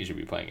reason you should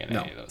be playing in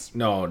any of those.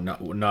 No,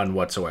 none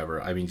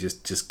whatsoever. I mean,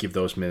 just give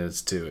those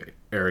minutes to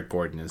Eric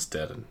Gordon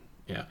instead,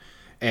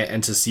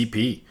 and to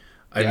CP.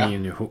 I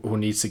mean, who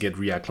needs to get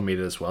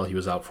reacclimated as well. He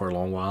was out for a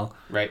long while.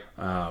 Right.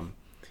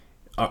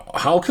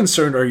 How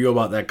concerned are you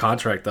about that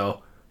contract,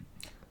 though?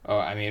 Oh,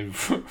 I mean,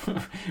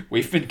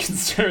 we've been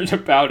concerned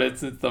about it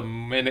since the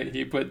minute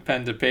he put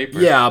pen to paper.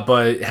 Yeah,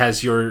 but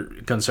has your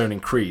concern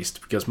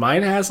increased? Because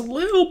mine has a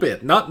little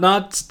bit.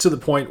 Not to the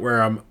point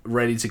where I'm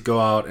ready to go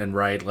out and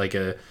write like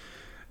a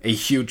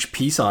huge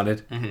piece on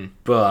it. Mm-hmm.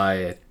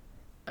 But,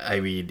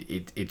 I mean,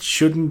 it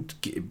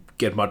shouldn't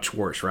get much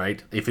worse,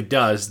 right? If it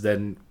does,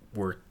 then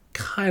we're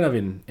kind of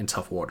in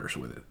tough waters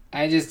with it.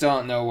 I just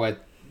don't know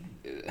what...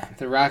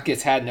 The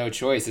Rockets had no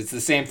choice. It's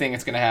the same thing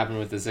that's going to happen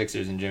with the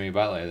Sixers and Jimmy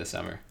Butler this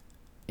summer.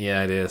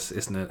 Yeah, it is,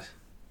 isn't it?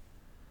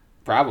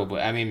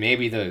 Probably. I mean,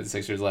 maybe the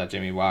Sixers let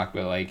Jimmy walk,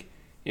 but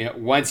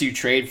once you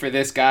trade for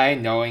this guy,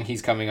 knowing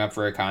he's coming up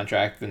for a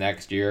contract the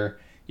next year,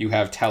 you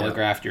have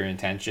telegraphed your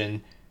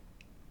intention.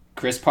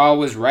 Chris Paul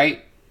was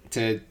right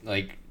to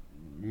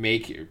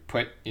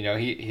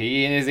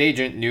he and his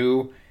agent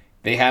knew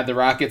they had the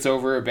Rockets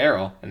over a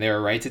barrel, and they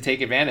were right to take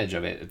advantage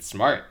of it. It's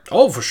smart.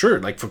 Oh, for sure.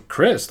 Like, for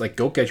Chris,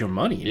 go get your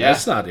money. Yeah.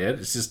 That's not it.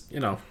 It's just,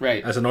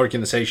 right. As an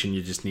organization,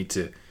 you just need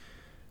to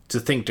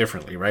think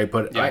differently, right?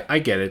 But I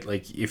get it.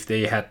 Like, if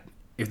they had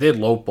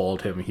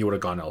lowballed him, he would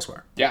have gone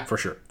elsewhere. Yeah. For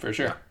sure. For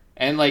sure. Yeah.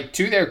 And,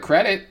 to their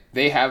credit,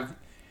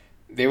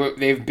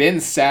 they've been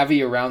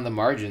savvy around the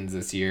margins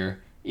this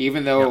year,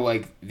 even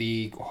though,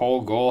 the whole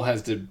goal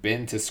has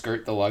been to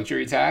skirt the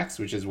luxury tax,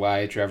 which is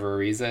why Trevor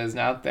Ariza is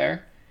not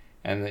there.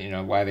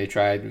 And why they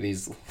tried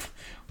these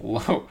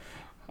low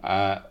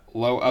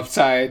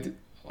upside,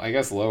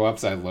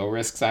 low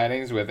risk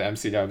signings with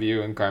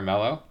MCW and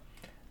Carmelo.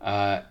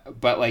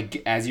 But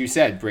as you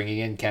said, bringing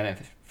in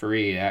Kenneth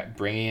Faried,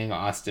 bringing in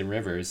Austin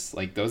Rivers,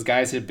 those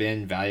guys have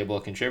been valuable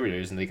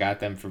contributors, and they got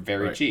them for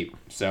very cheap.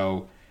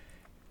 So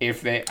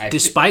if they,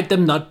 despite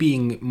them not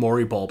being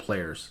Maury ball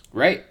players,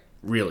 right?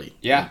 Really?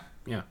 Yeah.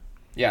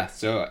 Yeah.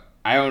 So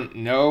I don't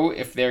know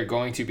if they're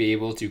going to be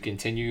able to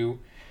continue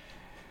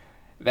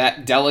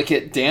that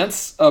delicate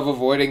dance of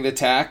avoiding the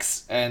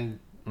tax and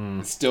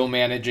still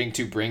managing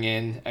to bring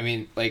in... I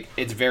mean,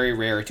 it's very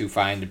rare to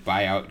find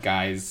buyout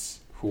guys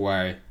who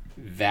are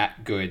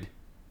that good,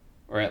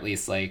 or at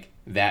least,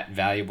 that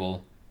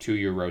valuable to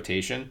your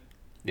rotation.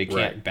 They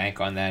can't bank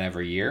on that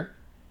every year.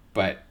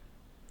 But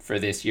for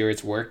this year,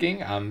 it's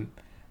working. I'm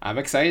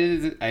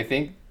excited. I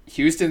think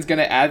Houston's going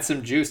to add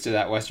some juice to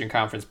that Western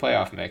Conference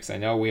playoff mix. I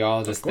know we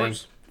all just think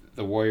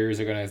the Warriors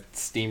are going to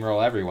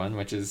steamroll everyone,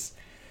 which is...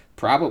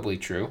 probably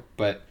true,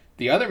 but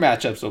the other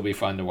matchups will be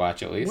fun to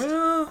watch at least.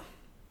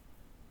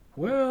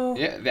 Well.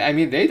 Yeah, I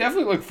mean, they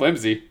definitely look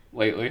flimsy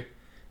lately.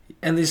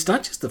 And it's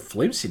not just the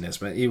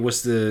flimsiness, man. It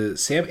was the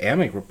Sam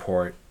Amick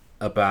report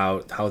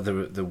about how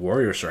the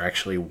Warriors are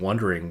actually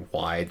wondering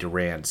why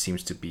Durant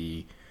seems to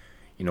be,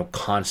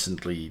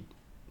 constantly...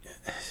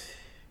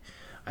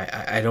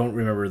 I don't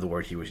remember the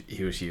word he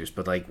was used,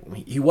 but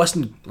he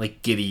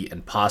wasn't giddy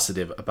and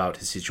positive about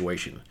his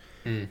situation.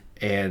 And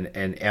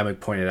Amick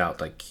pointed out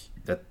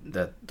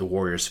that the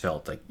Warriors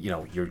felt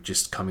you're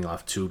just coming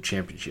off 2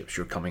 championships,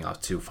 you're coming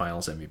off 2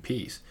 Finals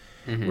MVPs.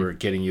 Mm-hmm. We're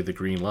getting you the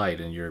green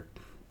light, and you're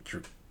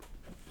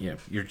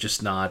you're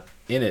just not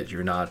in it.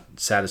 You're not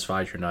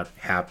satisfied. You're not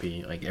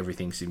happy. Like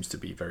everything seems to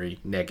be very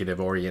negative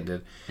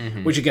oriented.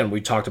 Mm-hmm. Which again,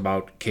 we talked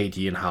about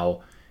KD and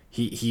how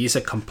he is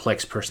a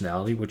complex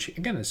personality, which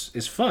again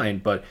is fine.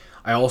 But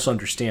I also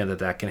understand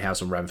that can have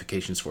some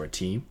ramifications for a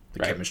team, the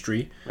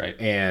chemistry,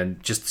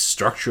 and just the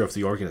structure of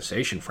the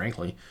organization,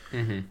 frankly.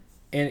 Mm-hmm.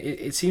 And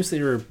it seems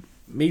they're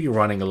maybe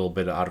running a little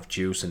bit out of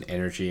juice and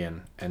energy,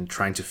 and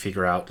trying to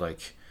figure out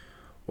like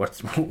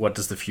what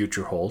does the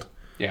future hold.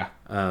 Yeah.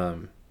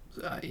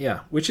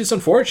 Which is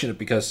unfortunate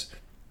because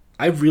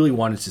I really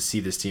wanted to see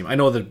this team. I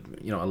know that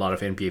a lot of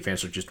NBA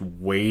fans are just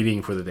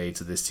waiting for the day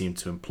to this team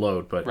to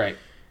implode, but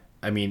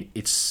I mean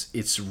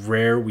it's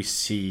rare we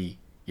see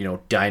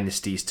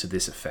dynasties to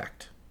this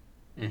effect.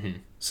 Mm-hmm.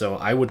 So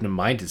I wouldn't have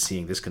minded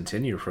seeing this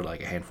continue for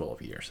like a handful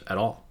of years at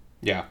all.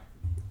 Yeah.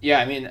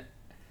 I mean,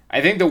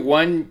 I think the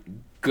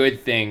one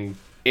good thing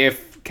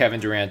if Kevin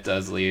Durant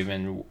does leave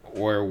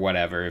or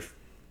whatever, if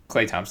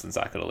Klay Thompson's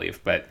not going to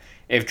leave, but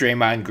if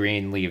Draymond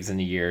Green leaves in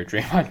a year,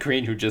 Draymond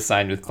Green, who just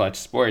signed with Clutch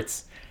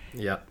Sports,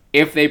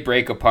 if they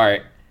break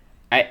apart,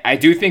 I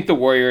do think the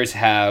Warriors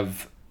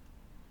have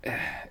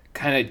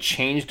kind of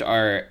changed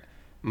our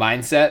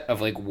mindset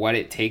of like what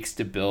it takes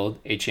to build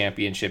a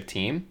championship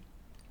team.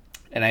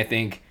 And I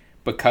think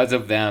because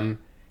of them,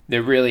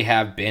 there really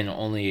have been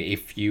only a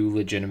few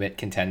legitimate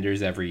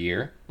contenders every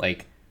year,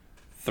 like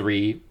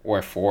 3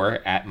 or 4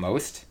 at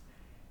most.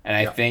 And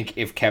I think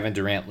if Kevin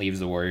Durant leaves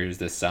the Warriors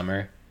this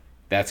summer,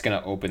 that's going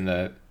to open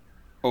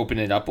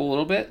it up a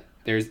little bit.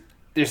 There's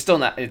still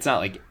not, it's not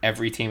like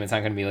every team, it's not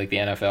going to be like the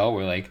NFL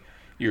where like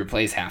you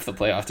replace half the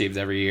playoff teams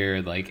every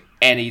year. Like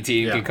any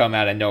team can come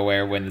out of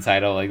nowhere, win the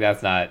title. Like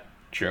that's not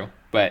true.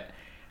 But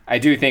I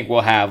do think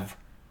we'll have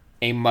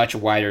a much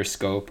wider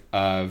scope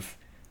of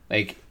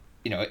like,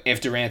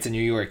 if Durant's in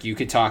New York, you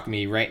could talk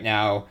me right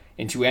now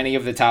into any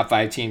of the top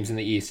 5 teams in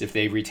the East. If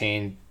they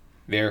retain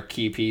their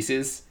key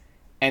pieces,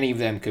 any of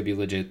them could be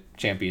legit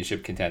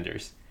championship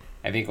contenders.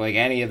 I think like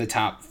any of the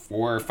top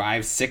 4,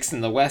 5, 6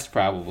 in the West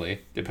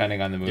probably,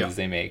 depending on the moves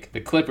they make.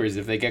 The Clippers,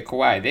 if they get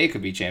Kawhi, they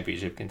could be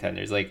championship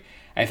contenders. Like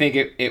I think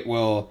it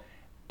will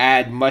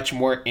add much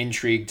more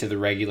intrigue to the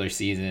regular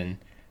season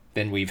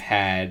than we've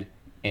had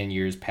in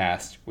years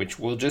past, which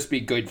will just be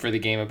good for the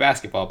game of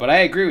basketball. But I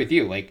agree with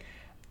you. Like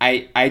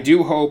I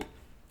do hope,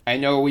 I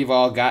know we've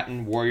all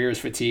gotten Warriors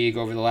fatigue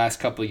over the last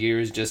couple of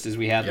years, just as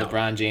we had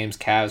LeBron James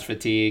Cavs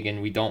fatigue,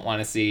 and we don't want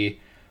to see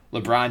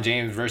LeBron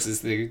James versus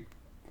the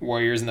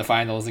Warriors in the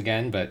finals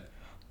again, but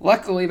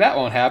luckily that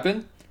won't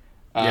happen.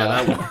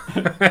 That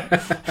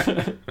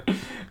won't.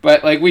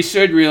 But like we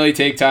should really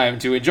take time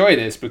to enjoy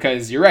this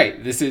because you're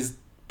right. This is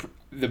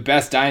the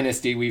best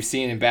dynasty we've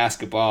seen in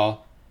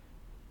basketball,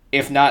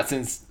 if not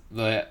since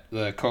the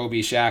Kobe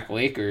Shaq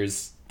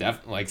Lakers,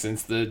 definitely like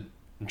since the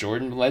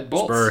Jordan-led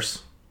Bulls.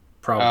 Spurs,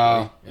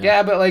 probably.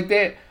 But like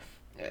they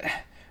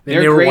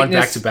never won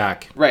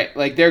back-to-back. Right,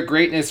 like their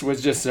greatness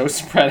was just so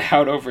spread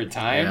out over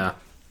time. Yeah,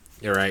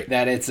 you're right.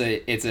 That it's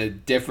a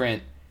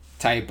different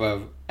type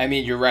of. I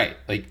mean, you're right.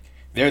 Like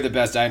they're the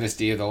best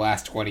dynasty of the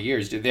last 20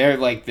 years. They're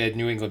like the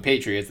New England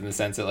Patriots in the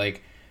sense that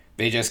like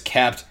they just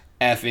kept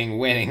effing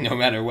winning no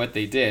matter what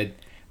they did.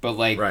 But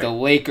like the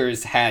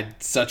Lakers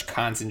had such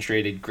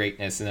concentrated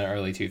greatness in the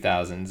early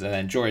 2000s, and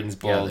then Jordan's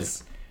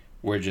Bulls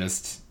were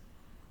just.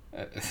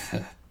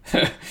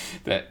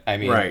 That I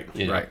mean,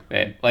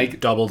 like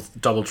double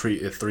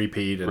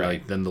three-peat, and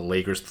like then the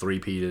Lakers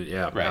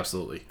three-peated.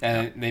 Absolutely.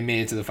 And they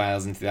made it to the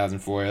finals in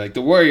 2004. Like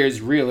the Warriors,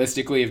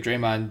 realistically, if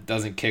Draymond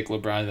doesn't kick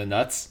LeBron in the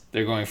nuts,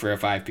 they're going for a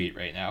 5-peat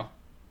right now.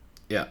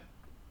 Yeah,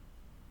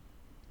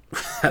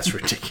 that's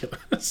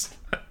ridiculous.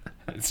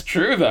 It's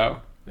true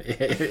though.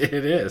 It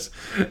is.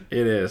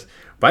 It is.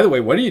 By the way,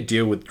 what do you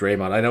do with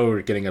Draymond? I know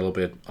we're getting a little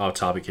bit off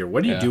topic here.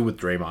 What do you do with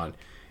Draymond?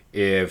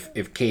 If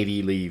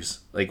KD leaves,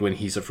 like when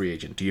he's a free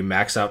agent, do you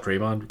max out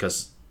Draymond?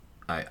 Because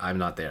I'm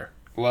not there.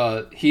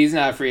 Well, he's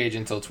not a free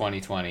agent until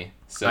 2020.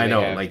 So I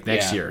know, like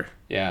next year.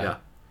 Yeah.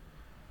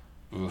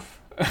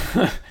 Oof.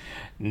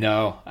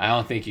 No, I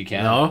don't think you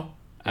can. No?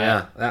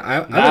 Yeah.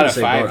 Not a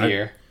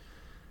 5-year.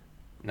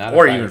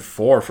 Or even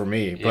 4 for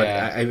me. But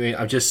I mean,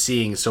 I'm just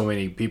seeing so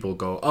many people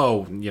go,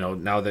 oh,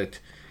 now that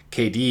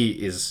KD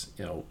is,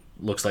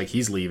 looks like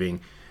he's leaving,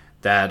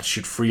 that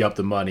should free up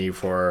the money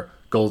for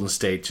Golden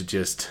State to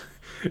just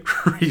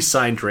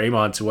re-sign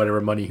Draymond to whatever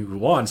money he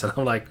wants. And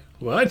I'm like,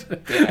 what?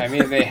 I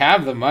mean, they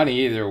have the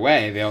money either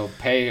way. They'll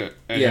pay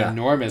an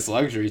enormous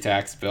luxury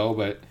tax bill,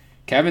 but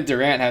Kevin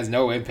Durant has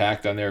no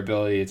impact on their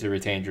ability to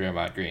retain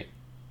Draymond Green.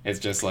 It's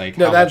just like...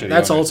 No,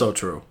 that's also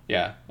true.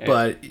 Yeah.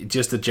 But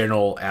just the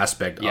general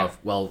aspect of,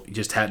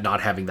 just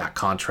not having that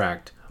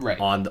contract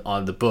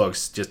on the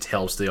books just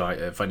helps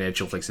the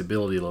financial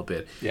flexibility a little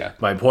bit. Yeah.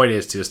 My point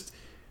is just,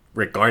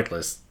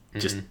 regardless...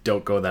 Just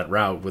don't go that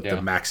route with the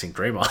maxing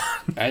Draymond.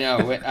 I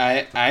know.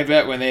 I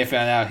bet when they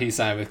found out he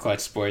signed with Clutch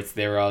Sports,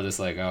 they were all just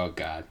like, "Oh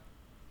God,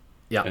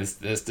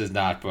 this does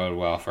not bode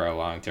well for our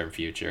long-term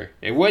future."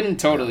 It wouldn't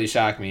totally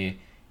shock me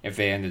if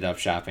they ended up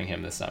shopping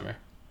him this summer.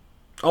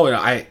 Oh,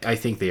 I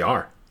think they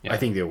are. I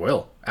think they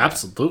will.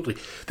 Absolutely.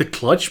 The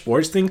clutch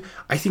sports thing,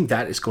 I think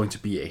that is going to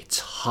be a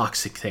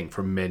toxic thing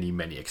for many,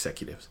 many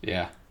executives.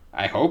 Yeah.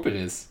 I hope it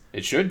is.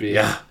 It should be.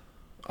 Yeah.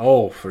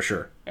 Oh, for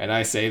sure. And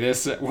I say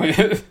this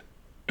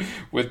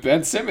with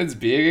Ben Simmons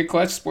being a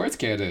clutch sports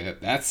candidate.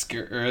 That's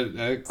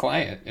a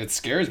client. It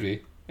scares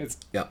me. I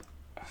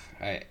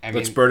mean,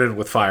 let's burn it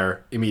with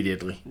fire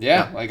immediately.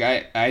 Yeah, like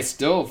I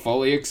still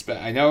fully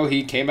expect. I know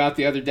he came out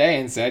the other day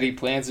and said he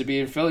plans to be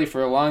in Philly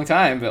for a long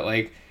time, but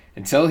like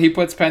until he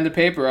puts pen to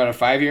paper on a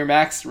 5-year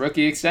max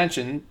rookie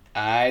extension,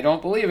 I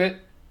don't believe it.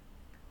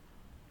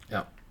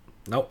 Yeah,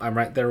 no, I'm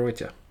right there with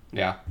you.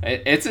 Yeah,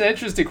 it's an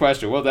interesting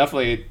question. We'll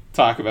definitely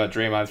talk about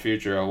Draymond's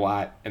future a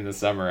lot in the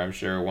summer, I'm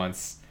sure,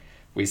 once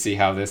we see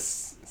how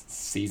this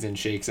season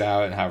shakes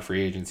out and how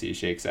free agency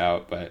shakes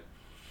out. But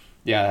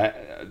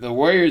yeah, the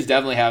Warriors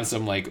definitely have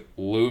some like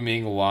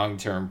looming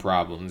long-term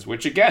problems,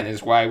 which again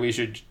is why we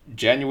should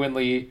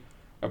genuinely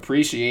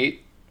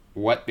appreciate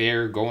what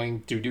they're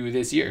going to do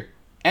this year.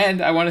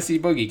 And I want to see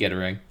Boogie get a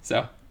ring.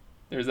 So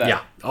there's that.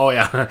 Yeah. Oh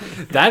yeah.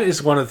 That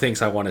is one of the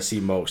things I want to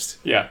see most.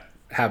 Yeah.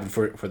 Happen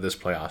for this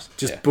playoffs.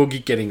 Just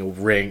Boogie getting a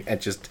ring and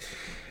just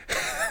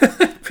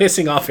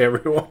pissing off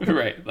everyone.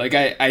 Right. Like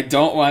I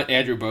don't want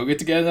Andrew Bogut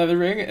to get another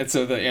ring, and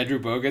so the Andrew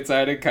Bogut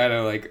side kind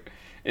of like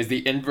is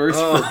the inverse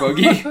for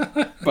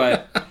Boogie.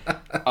 But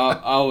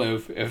I'll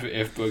live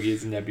if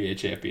Boogie's an NBA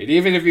champion,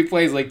 even if he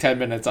plays like 10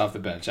 minutes off the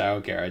bench. I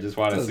don't care. I just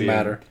want to see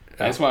him.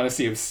 I just want to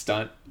see him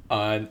stunt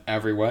on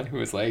everyone who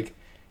is like,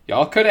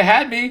 y'all could have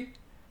had me.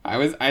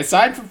 I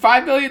signed for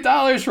 $5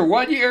 million for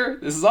 1 year.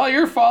 This is all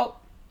your fault.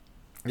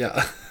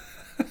 Yeah.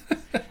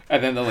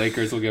 And then the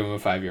Lakers will give him a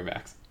 5-year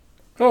max.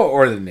 Oh,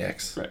 or the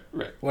Knicks.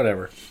 Right.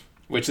 Whatever.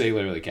 Which they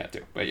literally can't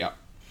do. But yeah.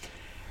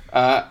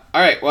 All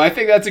right. Well, I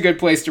think that's a good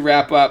place to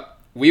wrap up.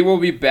 We will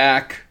be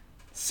back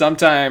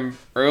sometime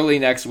early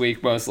next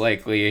week, most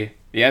likely.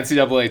 The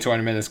NCAA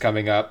tournament is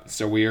coming up,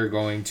 so we are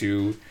going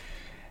to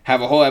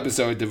have a whole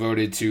episode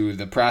devoted to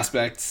the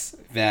prospects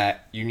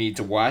that you need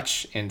to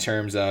watch in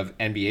terms of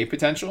NBA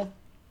potential.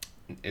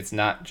 It's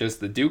not just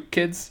the Duke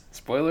kids,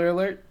 spoiler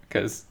alert,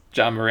 because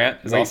John Morant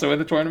is also in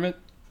the tournament.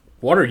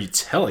 What are you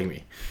telling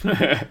me?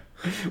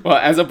 Well,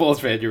 as a Bulls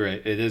fan, you're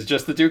right. It is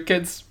just the Duke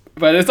kids,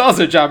 but it's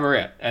also John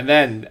Morant. And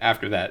then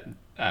after that,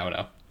 I don't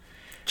know.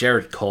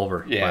 Jared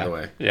Culver, by the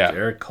way. Yeah.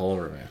 Jared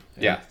Culver, man.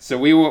 Yeah. So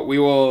we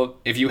will,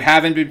 if you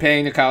haven't been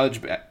paying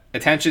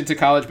attention to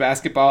college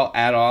basketball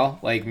at all,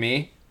 like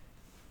me,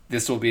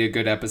 this will be a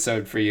good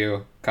episode for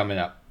you coming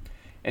up.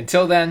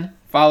 Until then,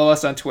 follow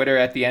us on Twitter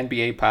at the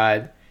NBA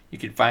Pod. You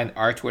can find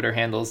our Twitter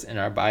handles in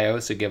our bio,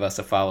 so give us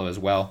a follow as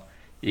well.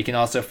 You can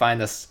also find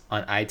us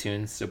on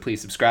iTunes, so please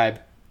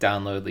subscribe,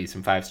 download, leave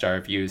some 5-star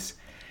reviews.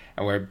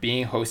 And we're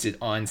being hosted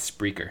on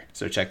Spreaker,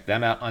 so check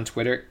them out on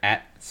Twitter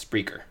at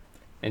Spreaker.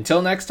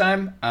 Until next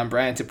time, I'm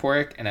Brian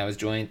Toporek, and I was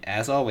joined,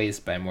 as always,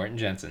 by Morton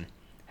Jensen.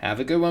 Have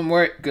a good one,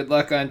 Mort. Good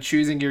luck on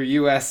choosing your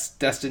U.S.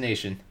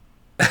 destination.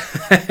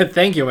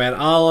 Thank you, man.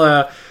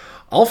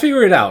 I'll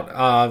figure it out.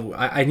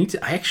 I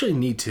actually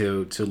need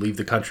to leave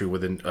the country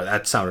within.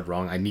 That sounded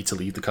wrong. I need to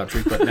leave the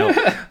country, but no.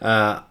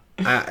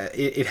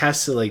 It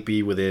has to like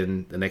be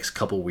within the next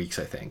couple weeks,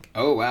 I think.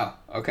 Oh wow.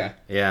 Okay.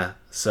 Yeah.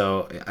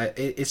 So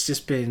it's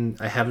just been.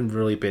 I haven't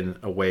really been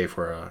away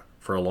for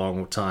a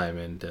long time,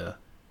 and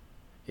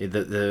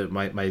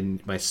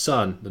my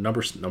son, the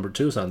number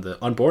 2 son,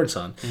 the unborn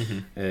son,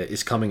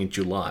 is coming in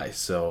July.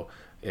 So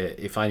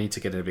if I need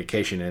to get a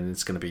vacation, and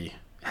it's gonna be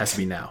has to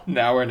be now.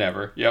 Now or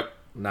never. Yep.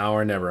 Now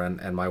or never,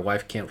 and my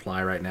wife can't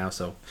fly right now,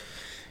 so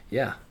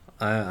yeah,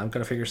 I'm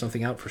gonna figure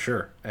something out for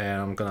sure,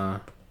 and I'm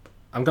gonna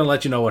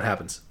let you know what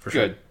happens for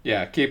sure. Good,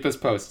 yeah, keep us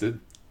posted.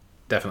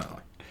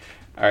 Definitely.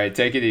 All right,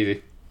 take it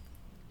easy.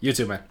 You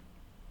too, man.